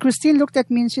 And Christine looked at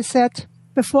me and she said,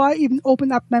 before I even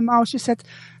opened up my mouth, she said,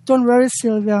 "Don't worry,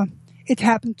 Sylvia. It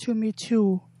happened to me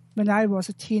too when I was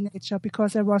a teenager,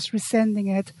 because I was resenting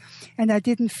it and I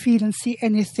didn't feel and see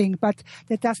anything. But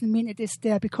that doesn't mean it is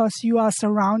there, because you are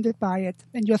surrounded by it.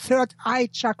 And your third eye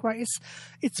chakra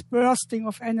it's bursting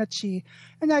of energy."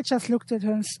 And I just looked at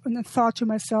her and thought to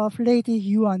myself, lady,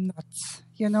 you are nuts,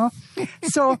 you know.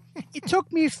 So it took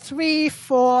me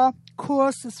 3-4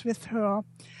 courses with her.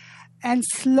 And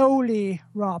slowly,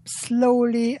 Rob,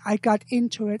 I got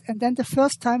into it. And then the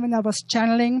first time when I was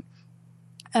channeling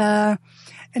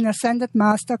an Ascended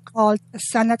Master called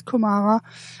Sanat Kumara,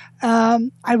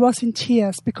 I was in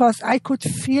tears because I could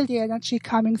feel the energy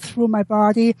coming through my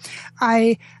body.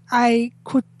 I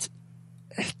could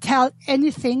tell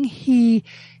anything he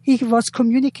was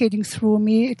communicating through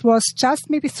me. It was just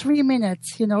maybe 3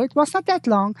 minutes, you know. It was not that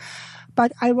long,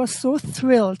 but I was so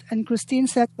thrilled. And Christine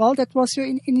said, well, that was your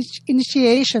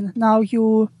initiation. Now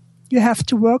you have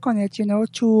to work on it, you know,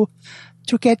 to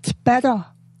get better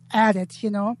at it, you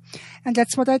know. And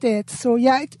that's what I did. So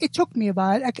yeah, it took me a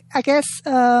while. I guess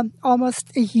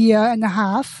almost a year and a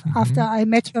half after I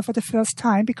met her for the first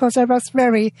time, because I was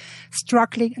very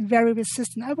struggling and very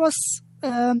resistant. I was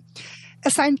a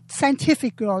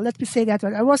scientific girl, let me say that.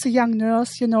 I was a young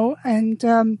nurse, you know, and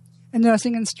a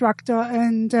nursing instructor.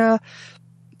 And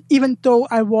even though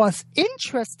I was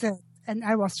interested and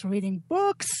I was reading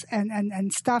books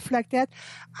and stuff like that,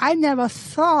 I never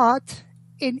thought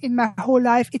in my whole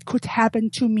life it could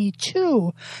happen to me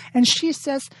too. And she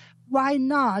says, why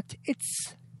not?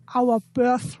 It's our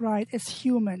birthright as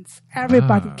humans.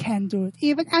 Everybody can do it.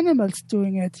 Even animals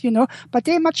doing it, you know, but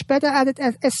they're much better at it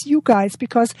as you guys,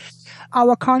 because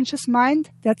our conscious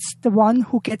mind, that's the one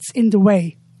who gets in the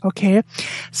way. Okay.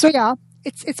 So yeah,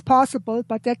 it's possible,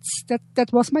 but that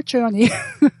was my journey.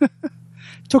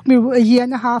 Took me a year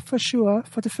and a half for sure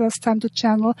for the first time to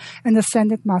channel an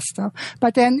Ascended Master.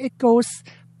 But then it goes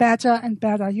better and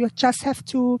better. You just have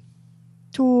to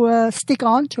stick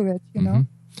on to it, you know.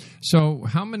 So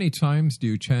how many times do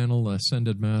you channel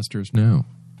Ascended Masters now?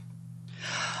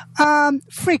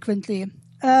 Frequently.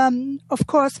 of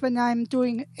course, when I'm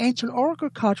doing angel oracle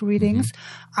card readings,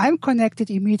 I'm connected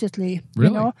immediately.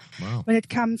 Really? You know, Wow. when it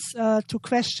comes to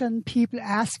question people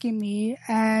asking me,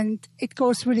 and it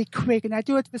goes really quick. And I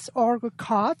do it with oracle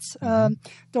cards.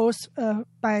 Those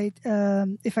by,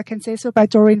 if I can say so, by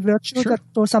Doreen Virtue. Sure.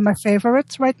 Those are my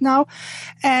favorites right now.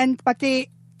 But the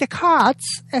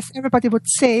cards, as everybody would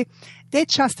say, they're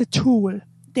just a tool.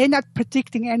 They're not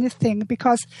predicting anything,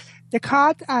 because the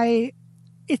card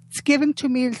it's given to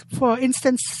me, for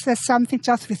instance, says something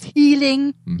just with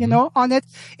healing, you know, on it.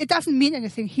 It doesn't mean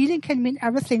anything. Healing can mean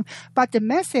everything. But the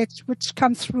message which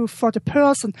comes through for the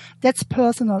person, that's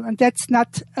personal, and that's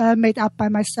not made up by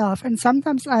myself. And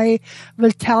sometimes I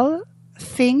will tell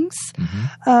things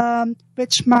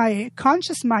which my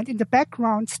conscious mind in the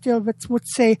background still would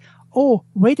say, oh,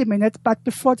 wait a minute, but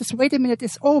before this wait a minute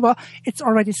is over, it's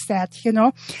already said, you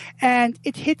know. And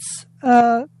it hits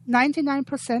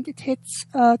 99%, it hits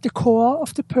the core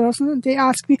of the person, and they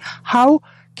ask me, how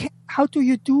do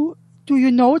you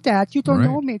know that? You don't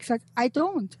know me. It's like, I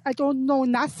don't know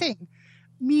nothing.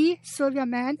 Me, Sylvia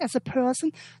Mann, as a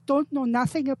person, don't know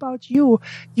nothing about you.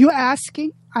 You're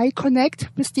asking, I connect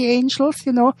with the angels,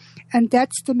 you know, and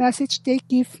that's the message they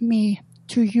give me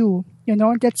to you. You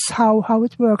know, that's how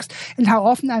it works. And how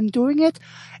often I'm doing it?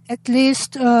 At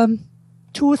least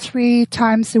 2-3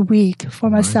 times a week for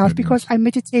myself, because I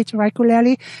meditate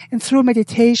regularly, and through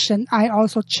meditation I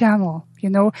also channel, you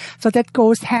know, so that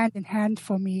goes hand in hand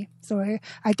for me. So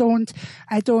I don't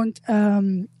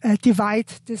divide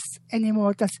this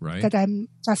anymore. That I'm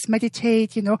just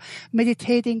meditate, you know,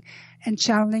 meditating and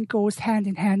channeling goes hand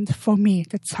in hand for me.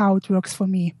 That's how it works for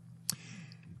me.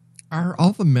 Are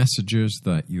all the messages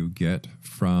that you get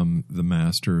from the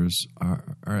masters,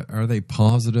 are they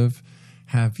positive?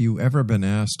 Have you ever been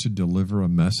asked to deliver a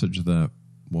message that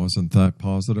wasn't that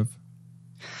positive?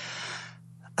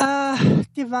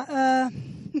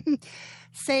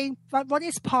 Saying what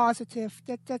is positive,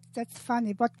 that's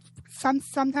funny. But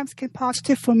sometimes can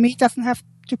positive for me doesn't have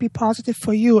to be positive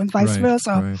for you, and vice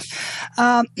versa.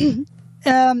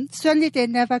 Certainly they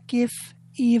never give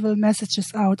evil messages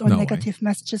out, or negative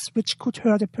messages which could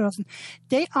hurt a person.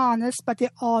 They're honest, but they're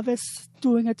always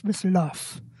doing it with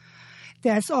love.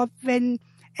 When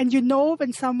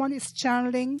someone is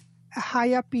channeling a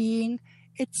higher being,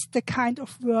 it's the kind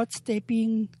of words they're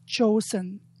being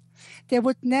chosen. They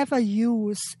would never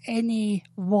use any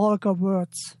vulgar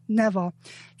words, never.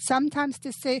 Sometimes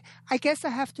they say, I guess I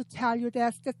have to tell you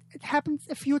that it happens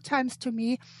a few times to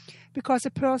me, because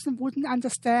a person wouldn't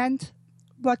understand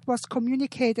what was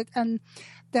communicated, and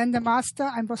then the master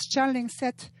I was channeling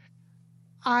said,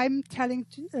 I'm telling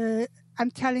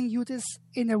you this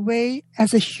in a way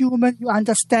as a human you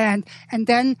understand. And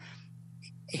then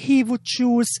he would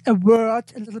choose a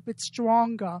word a little bit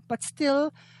stronger, but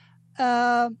still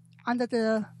under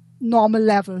the normal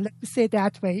level, let me say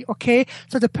that way, okay?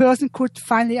 So the person could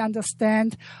finally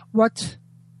understand what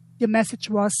the message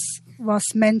was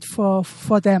meant for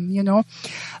them, you know.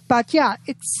 But yeah,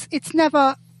 it's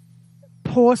never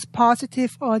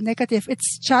positive or negative.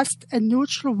 It's just a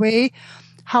neutral way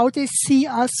how they see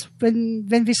us when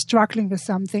we're struggling with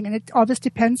something. And it always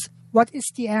depends what is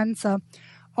the answer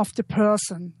of the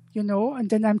person, you know, and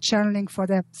then I'm channeling for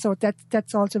them. So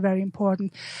that's also very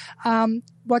important.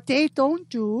 What they don't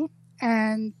do,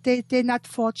 and they're not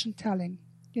fortune telling.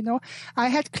 You know, I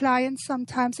had clients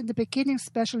sometimes in the beginning,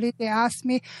 especially, they asked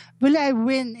me, will I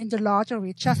win in the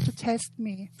lottery, just to test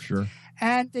me? Sure.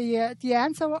 And the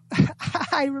answer,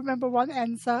 I remember one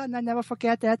answer, and I never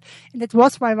forget that, and it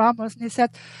was by Ramos, and he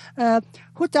said,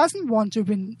 who doesn't want to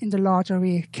win in the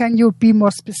lottery? Can you be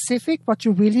more specific what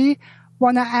you really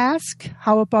want to ask?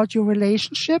 How about your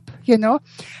relationship, you know?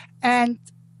 And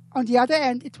on the other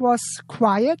end, it was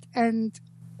quiet, and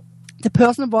the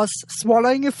person was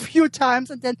swallowing a few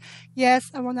times, and then, yes,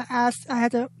 I want to ask.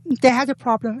 They had a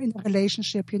problem in a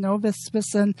relationship, you know, with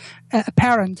a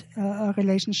parent, a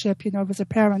relationship, you know, with a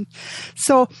parent.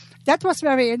 So that was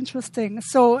very interesting.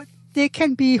 So they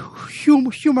can be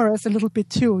humorous a little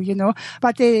bit too, you know,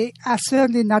 but they are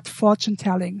certainly not fortune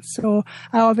telling. So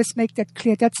I always make that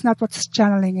clear. That's not what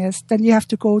channeling is. Then you have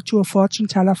to go to a fortune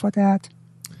teller for that.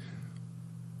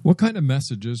 What kind of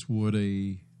messages would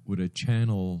a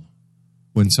channel?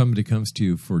 When somebody comes to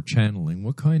you for channeling,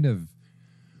 what kind of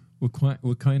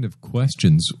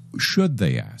questions should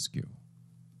they ask you?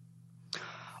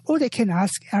 Oh, they can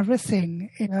ask everything.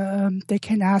 They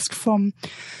can ask from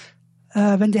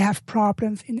when they have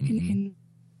problems in.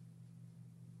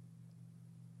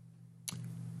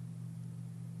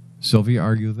 Sylvia,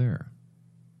 are you there?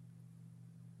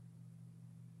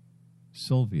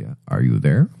 Sylvia, are you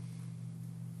there?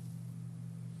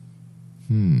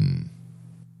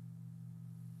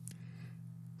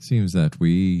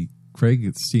 Craig,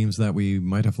 it seems that we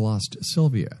might have lost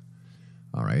Sylvia.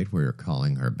 All right, we're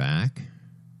calling her back.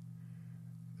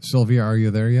 Sylvia, are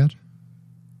you there yet?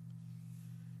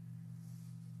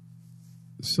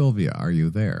 Sylvia, are you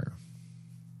there?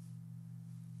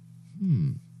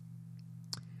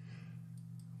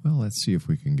 Well, let's see if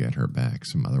we can get her back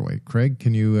some other way. Craig,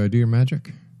 can you do your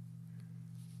magic?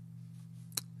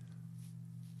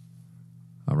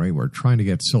 All right, we're trying to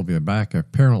get Sylvia back.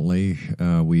 Apparently,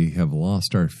 we have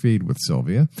lost our feed with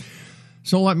Sylvia.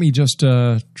 So let me just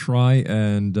try,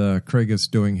 and Craig is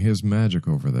doing his magic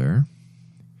over there.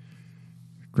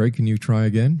 Craig, can you try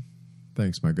again?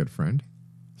 Thanks, my good friend.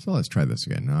 So let's try this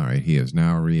again. All right, he is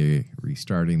now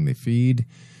restarting the feed.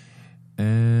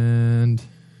 And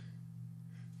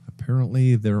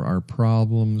apparently there are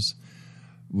problems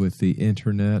with the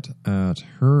internet at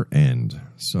her end.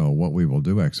 So what we will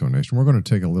do, Exonation, we're going to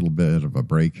take a little bit of a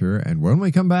break here. And when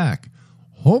we come back,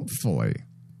 hopefully,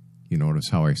 you notice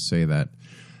how I say that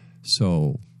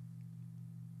so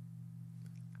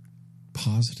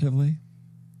positively,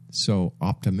 so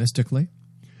optimistically,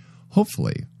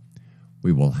 hopefully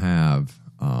we will have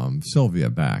Sylvia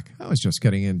back. I was just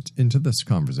getting into this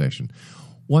conversation.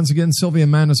 Once again, Sylvia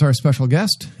Mann is our special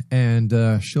guest, and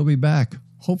she'll be back,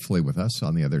 hopefully, with us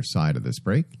on the other side of this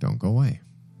break. Don't go away.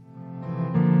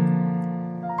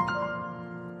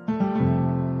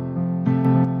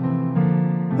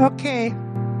 Okay.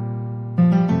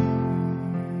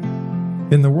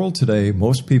 In the world today,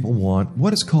 most people want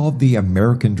what is called the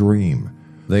American dream.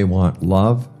 They want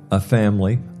love, a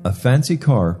family, a fancy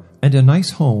car, and a nice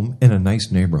home in a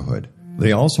nice neighborhood.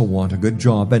 They also want a good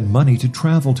job and money to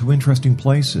travel to interesting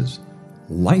places.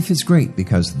 Life is great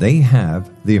because they have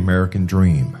the American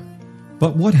dream.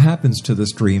 But what happens to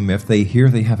this dream if they hear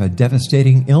they have a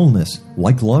devastating illness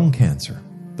like lung cancer?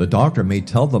 The doctor may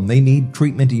tell them they need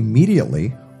treatment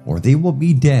immediately or they will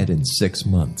be dead in 6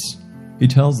 months. He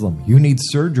tells them you need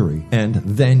surgery and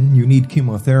then you need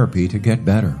chemotherapy to get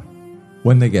better.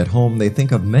 When they get home, they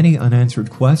think of many unanswered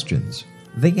questions.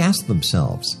 They ask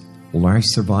themselves, will I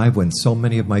survive when so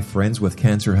many of my friends with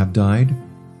cancer have died?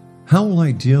 How will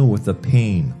I deal with the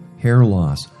pain, hair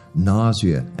loss,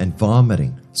 nausea and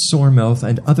vomiting, sore mouth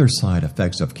and other side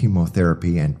effects of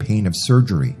chemotherapy and pain of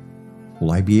surgery?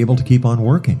 Will I be able to keep on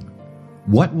working?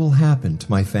 What will happen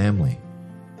to my family?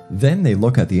 Then they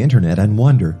look at the internet and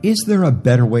wonder, is there a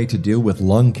better way to deal with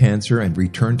lung cancer and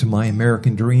return to my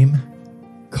American dream?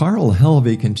 Carl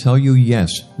Helvey can tell you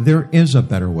yes, there is a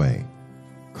better way.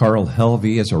 Carl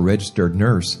Helvey is a registered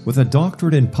nurse with a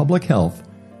doctorate in public health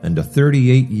and a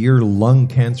 38-year lung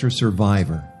cancer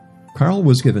survivor. Carl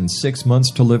was given 6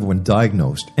 months to live when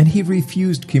diagnosed, and he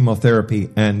refused chemotherapy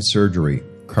and surgery.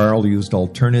 Carl used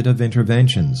alternative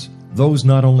interventions. Those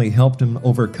not only helped him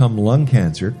overcome lung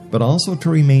cancer, but also to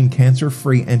remain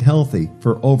cancer-free and healthy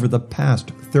for over the past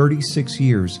 36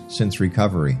 years since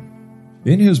recovery.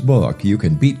 In his book, You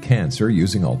Can Beat Cancer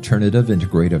Using Alternative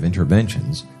Integrative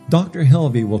Interventions, Dr.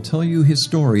 Helvey will tell you his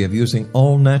story of using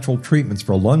all-natural treatments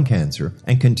for lung cancer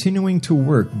and continuing to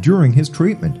work during his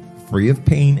treatment. Free of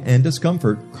pain and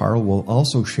discomfort, Carl will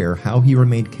also share how he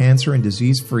remained cancer and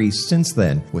disease-free since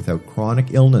then without chronic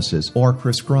illnesses or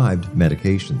prescribed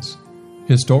medications.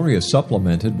 His story is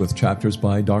supplemented with chapters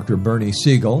by Dr. Bernie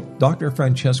Siegel, Dr.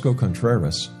 Francesco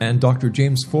Contreras, and Dr.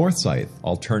 James Forsyth,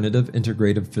 alternative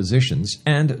integrative physicians,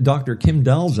 and Dr. Kim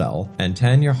Dalzell and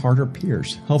Tanya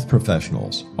Harder-Pierce, health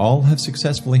professionals. All have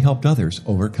successfully helped others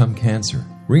overcome cancer.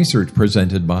 Research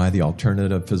presented by the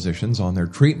alternative physicians on their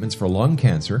treatments for lung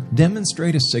cancer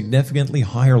demonstrate a significantly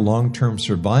higher long-term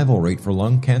survival rate for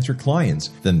lung cancer clients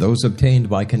than those obtained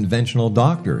by conventional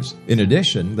doctors. In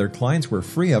addition, their clients were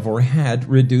free of or had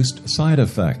reduced side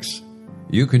effects.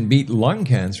 You Can Beat Lung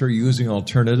Cancer Using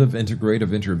Alternative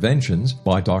Integrative Interventions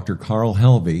by Dr. Carl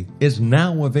Helvey is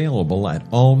now available at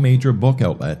all major book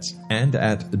outlets and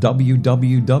at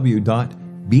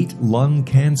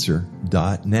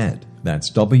www.beatlungcancer.net.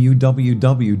 That's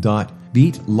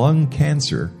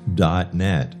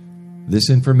www.beatlungcancer.net. This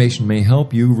information may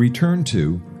help you return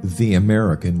to the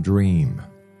American dream.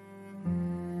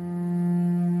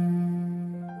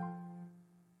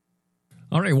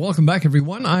 All right, welcome back,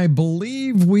 everyone. I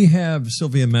believe we have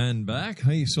Sylvia Mann back.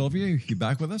 Hey, Sylvia, you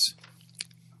back with us?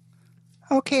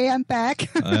 Okay, I'm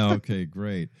back. Okay,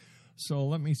 great. So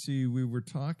let me see. We were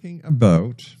talking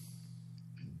about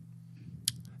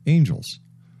angels.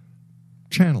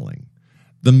 Channeling,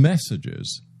 the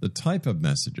messages, the type of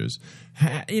messages.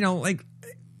 Like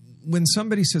when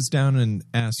somebody sits down and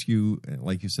asks you,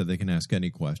 like you said, they can ask any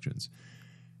questions.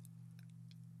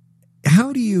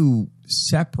 How do you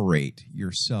separate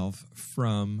yourself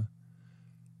from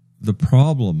the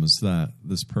problems that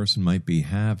this person might be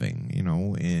having? You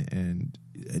know, and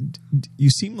you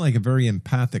seem like a very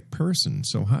empathic person.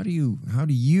 So how do you,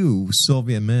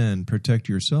 Sylvia Mann, protect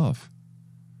yourself?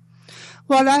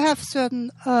 Well, I have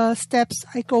certain steps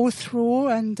I go through,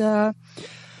 and I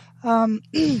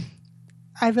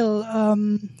will,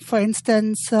 for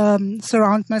instance,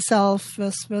 surround myself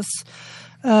with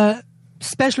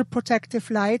special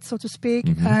protective light, so to speak,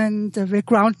 and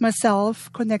reground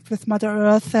myself, connect with Mother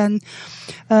Earth, and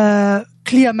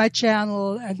clear my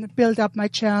channel and build up my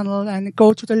channel and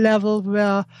go to the level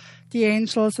where the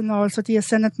angels and also the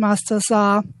ascended masters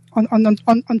are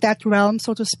on that realm,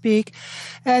 so to speak.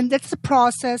 And that's the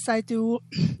process I do,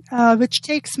 which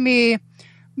takes me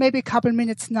maybe a couple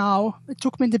minutes now. It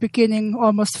took me in the beginning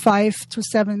almost 5 to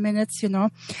 7 minutes, you know.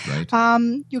 Right.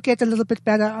 You get a little bit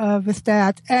better with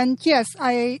that. And yes,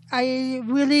 I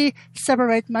really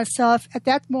separate myself at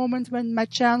that moment when my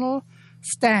channel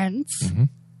stands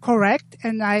correct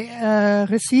and I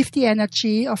receive the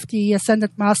energy of the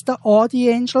Ascended Master or the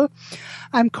angel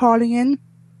I'm calling in.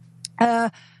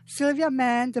 Sylvia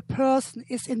Mann, the person,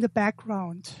 is in the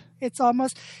background. It's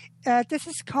almost, this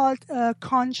is called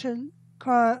conscious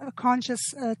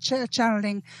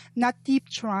channeling, not deep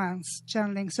trance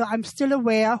channeling. So I'm still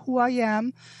aware who I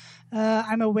am.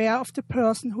 I'm aware of the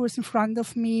person who is in front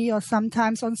of me, or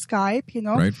sometimes on Skype, you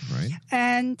know. Right.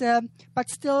 And but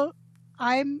still,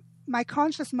 my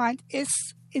conscious mind is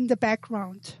in the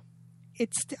background.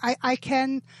 I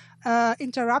can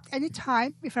interrupt any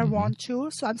time if I want to,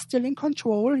 so I'm still in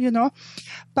control, you know.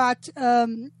 But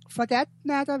for that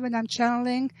matter, when I'm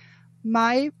channeling,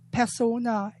 my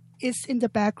persona is in the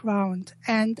background,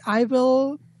 and I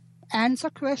will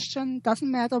answer question. Doesn't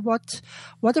matter what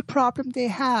a problem they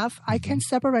have. I can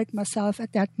separate myself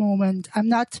at that moment. I'm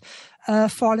not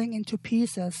falling into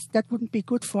pieces. That wouldn't be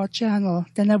good for a channel.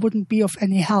 Then I wouldn't be of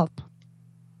any help.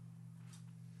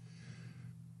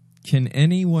 Can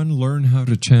anyone learn how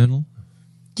to channel?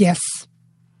 Yes,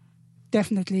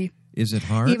 definitely. Is it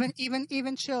hard?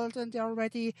 Even children, they're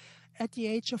already at the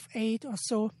age of 8 or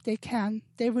so. They can.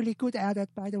 They're really good at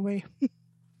it, by the way.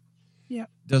 Yeah.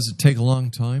 Does it take a long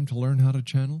time to learn how to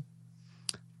channel?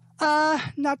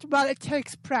 Not well. It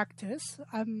takes practice.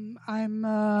 I'm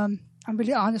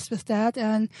really honest with that,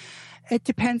 and it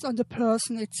depends on the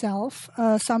person itself.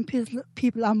 Some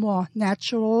people are more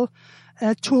natural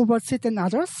towards it than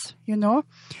others, you know,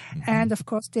 and of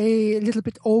course they a little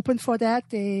bit open for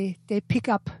that. They pick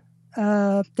up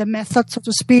the method, so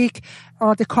to speak,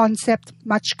 or the concept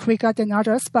much quicker than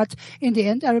others. But in the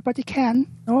end, everybody can.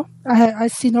 No, I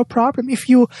see no problem. If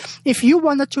you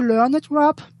wanted to learn it,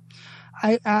 Rob,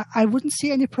 I wouldn't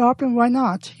see any problem. Why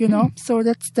not? You know, so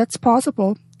that's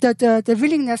possible. The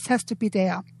willingness has to be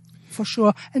there, for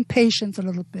sure, and patience a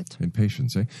little bit. And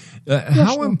patience, eh?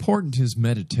 How important is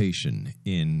meditation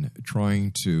in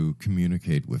trying to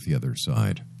communicate with the other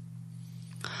side?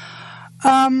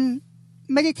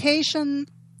 Meditation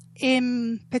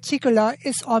in particular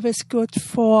is always good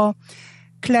for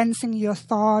cleansing your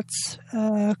thoughts,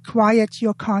 quiet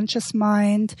your conscious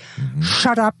mind,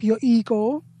 shut up your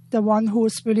ego, the one who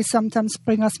is really sometimes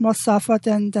bring us more suffer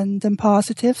than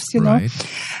positives, you know,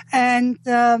 and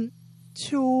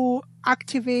to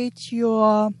activate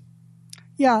your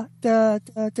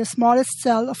the smallest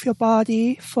cell of your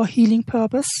body for healing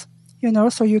purpose, you know,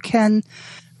 so you can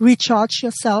recharge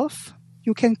yourself.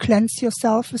 You can cleanse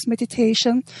yourself with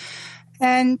meditation.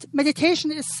 And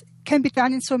meditation can be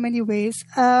done in so many ways.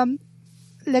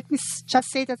 Let me just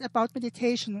say that about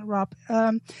meditation, Rob.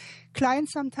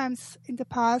 Clients sometimes in the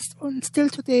past and still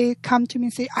today come to me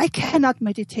and say, I cannot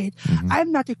meditate.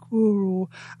 I'm not a guru.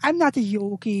 I'm not a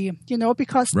yogi, you know,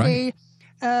 because they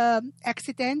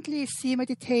accidentally see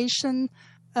meditation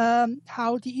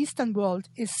how the Eastern world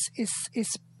is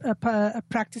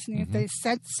practicing it. They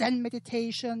Zen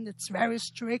meditation. It's very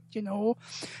strict, you know,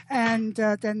 and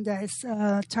then there is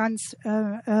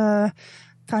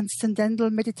transcendental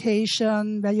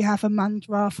meditation where you have a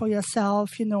mantra for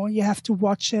yourself, you know, and you have to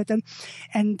watch it,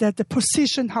 and the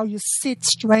position, how you sit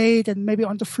straight and maybe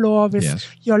on the floor with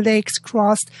your legs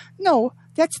crossed. No,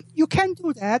 you can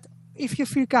do that if you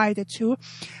feel guided to,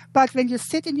 but when you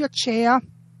sit in your chair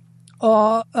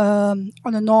or on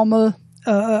a normal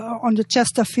on the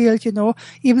Chesterfield, you know,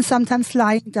 even sometimes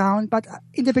lying down. But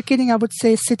in the beginning, I would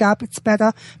say sit up. It's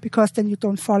better because then you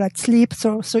don't fall asleep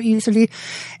so easily.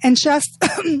 And just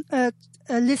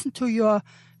listen to your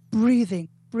breathing.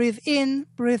 breathe in,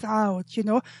 breathe out,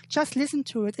 just listen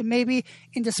to it. And maybe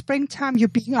in the springtime, you're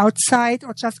being outside,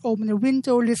 or just open a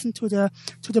window, listen to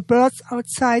the birds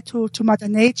outside, to Mother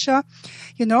Nature,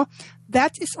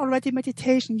 that is already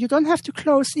meditation. You don't have to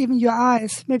close even your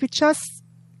eyes. Maybe just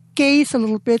gaze a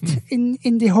little bit in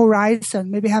the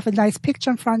horizon. Maybe have a nice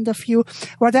picture in front of you.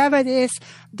 Whatever it is,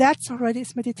 that's already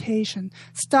is meditation.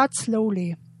 Start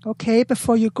slowly. Okay,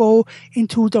 before you go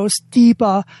into those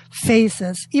deeper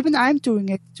phases. Even I'm doing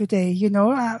it today,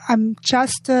 I'm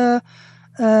just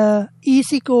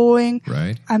easygoing.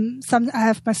 Right. I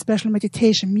have my special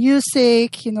meditation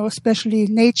music, especially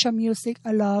nature music.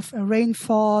 I love a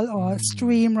rainfall or a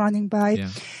stream running by. Yeah.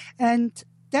 And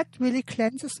that really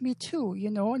cleanses me too,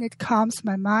 and it calms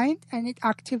my mind, and it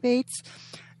activates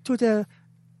to the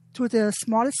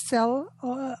smallest cell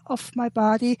of my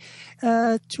body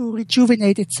to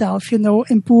rejuvenate itself,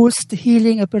 and boost the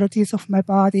healing abilities of my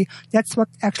body. That's what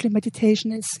actually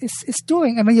meditation is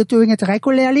doing. And when you're doing it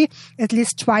regularly, at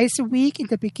least twice a week in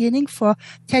the beginning for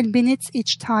 10 minutes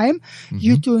each time,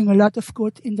 you're doing a lot of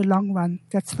good in the long run.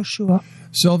 That's for sure.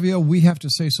 Sylvia, we have to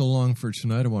say so long for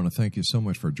tonight. I want to thank you so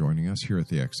much for joining us here at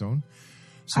the X Zone.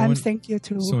 Thank you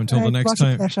too. So until the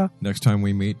next time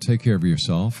we meet, take care of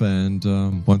yourself,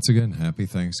 and once again, happy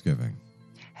Thanksgiving.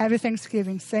 Happy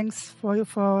Thanksgiving. Thanks for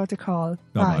the call.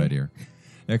 Bye, dear.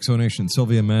 Exonation,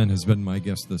 Sylvia Mann has been my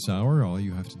guest this hour. All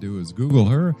you have to do is Google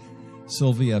her,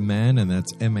 Sylvia Mann, and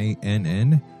that's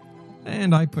Mann.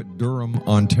 And I put Durham,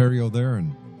 Ontario there,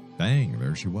 and bang,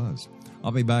 there she was.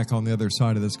 I'll be back on the other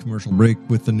side of this commercial break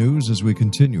with the news as we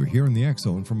continue here in the X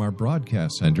Zone from our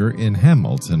broadcast center in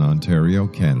Hamilton, Ontario,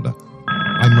 Canada.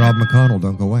 I'm Rob McConnell.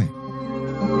 Don't go away.